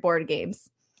considered board games?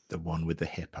 The one with the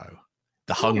hippo.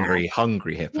 The hungry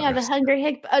hippo. Yeah, the hungry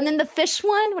hippo. And then the fish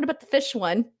one? What about the fish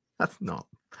one? That's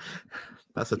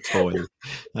a toy.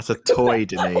 That's a toy,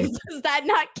 Denise. Does that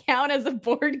not count as a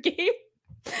board game?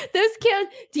 Those kids,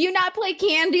 do you not play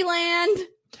Candyland?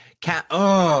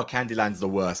 Candyland's the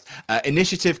worst.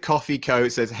 Initiative Coffee Co.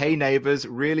 says, hey neighbors,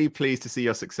 really pleased to see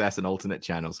your success in alternate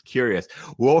channels. Curious,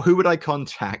 who would I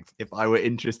contact if I were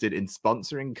interested in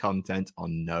sponsoring content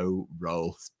on No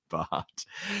Rolls Barred?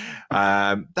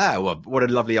 What a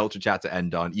lovely ultra chat to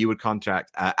end on. You would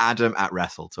contact Adam at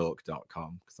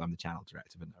WrestleTalk.com because I'm the channel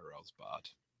director for No Rolls Barred.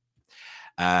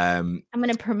 I'm going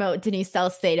to promote Denise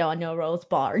Salcedo on No Rolls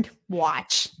Barred.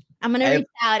 Watch. I'm going to reach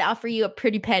out, offer you a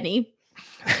pretty penny.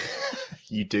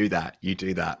 You do that.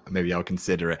 Maybe I'll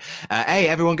consider it. Hey,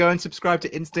 everyone go and subscribe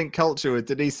to Instant Culture with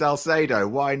Denise Salcedo.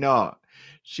 Why not?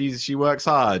 She works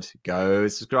hard. Go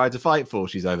subscribe to Fightful.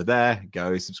 She's over there.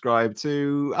 Go subscribe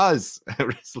to us at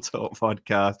Wrestle Talk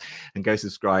Podcast, and go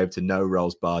subscribe to No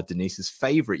Rolls Barred, Denise's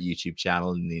favorite YouTube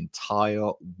channel in the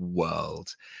entire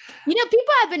world. You know,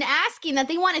 people have been asking that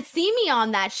they want to see me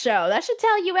on that show. That should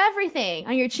tell you everything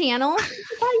on your channel. It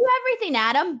should tell you everything,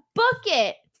 Adam. Book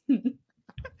it.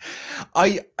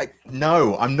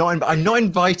 No, I'm not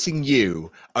inviting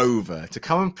you over to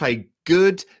come and play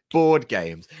good board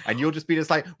games, and you'll just be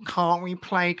like, can't we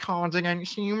play Cards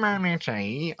Against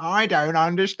Humanity? I don't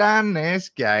understand this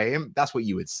game. That's what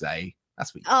you would say.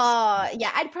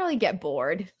 Yeah, I'd probably get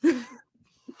bored.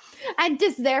 I'm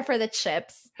just there for the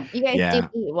chips. You guys do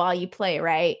eat while you play,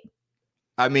 right?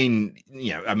 I mean,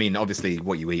 obviously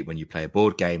what you eat when you play a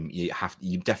board game, you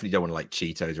definitely don't want to like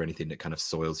Cheetos or anything that kind of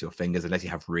soils your fingers, unless you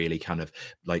have really kind of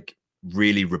like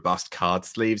really robust card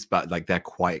sleeves, but like they're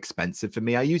quite expensive for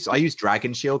me. I use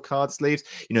Dragon Shield card sleeves,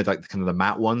 like kind of the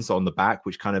matte ones on the back,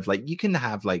 which kind of like you can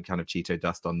have like kind of Cheeto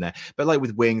dust on there, but like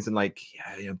with wings and like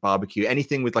barbecue,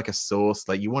 anything with like a sauce,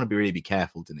 like you want to really be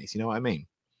careful, Denise. You know what I mean?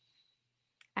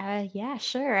 Yeah,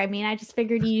 sure. I mean, I just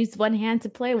figured you use one hand to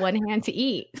play, one hand to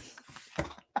eat.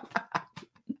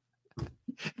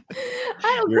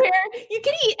 I don't care. You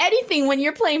can eat anything when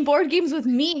you're playing board games with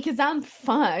me because I'm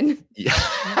fun. Yeah.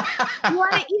 You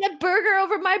want to eat a burger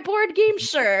over my board game?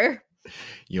 Sure.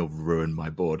 You'll ruin my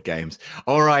board games.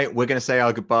 All right, we're going to say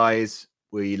our goodbyes.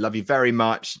 We love you very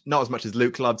much. Not as much as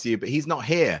Luke loves you, but he's not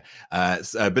here.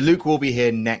 But Luke will be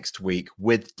here next week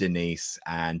with Denise,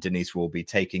 and Denise will be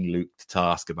taking Luke to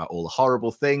task about all the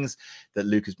horrible things that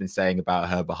Luke has been saying about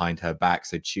her behind her back.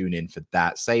 So tune in for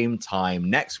that same time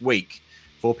next week,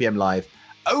 4 p.m. live,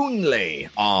 only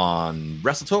on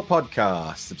Wrestle Talk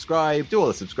Podcast. Subscribe, do all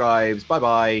the subscribes.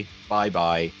 Bye-bye.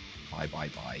 Bye-bye.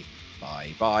 Bye-bye-bye.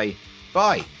 Bye-bye.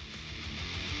 Bye.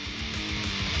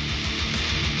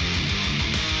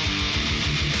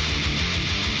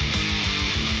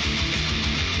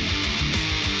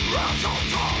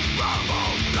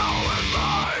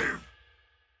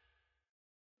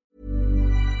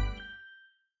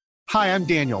 Hi, I'm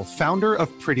Daniel, founder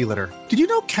of Pretty Litter. Did you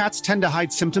know cats tend to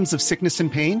hide symptoms of sickness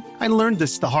and pain? I learned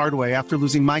this the hard way after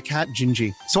losing my cat,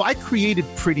 Gingy. So I created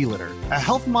Pretty Litter, a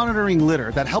health monitoring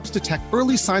litter that helps detect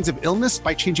early signs of illness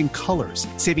by changing colors,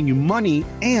 saving you money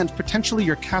and potentially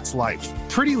your cat's life.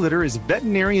 Pretty Litter is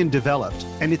veterinarian developed,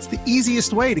 and it's the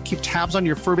easiest way to keep tabs on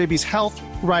your fur baby's health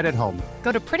right at home.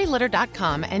 Go to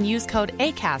prettylitter.com and use code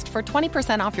ACAST for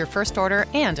 20% off your first order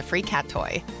and a free cat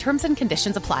toy. Terms and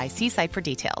conditions apply. See site for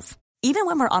details. Even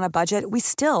when we're on a budget, we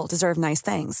still deserve nice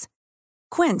things.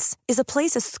 Quince is a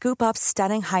place to scoop up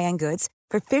stunning high-end goods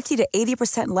for 50 to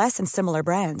 80% less than similar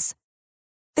brands.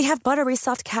 They have buttery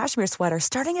soft cashmere sweaters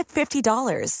starting at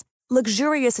 $50,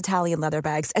 luxurious Italian leather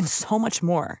bags, and so much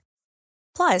more.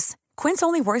 Plus, Quince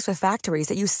only works with factories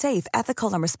that use safe,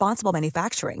 ethical, and responsible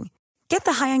manufacturing. Get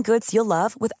the high-end goods you'll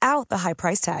love without the high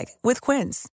price tag with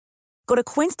Quince. Go to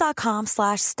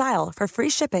quince.com/style for free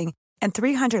shipping and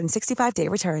 365-day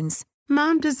returns.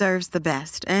 Mom deserves the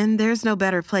best, and there's no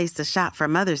better place to shop for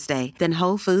Mother's Day than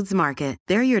Whole Foods Market.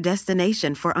 They're your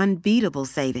destination for unbeatable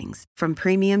savings, from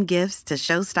premium gifts to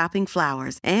show-stopping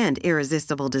flowers and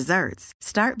irresistible desserts.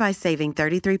 Start by saving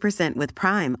 33% with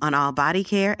Prime on all body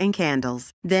care and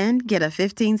candles. Then get a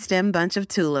 15-stem bunch of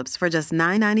tulips for just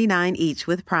 $9.99 each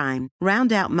with Prime.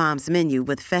 Round out Mom's menu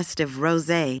with festive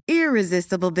rosé,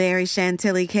 irresistible berry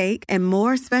chantilly cake, and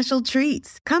more special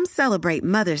treats. Come celebrate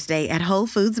Mother's Day at Whole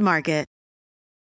Foods Market.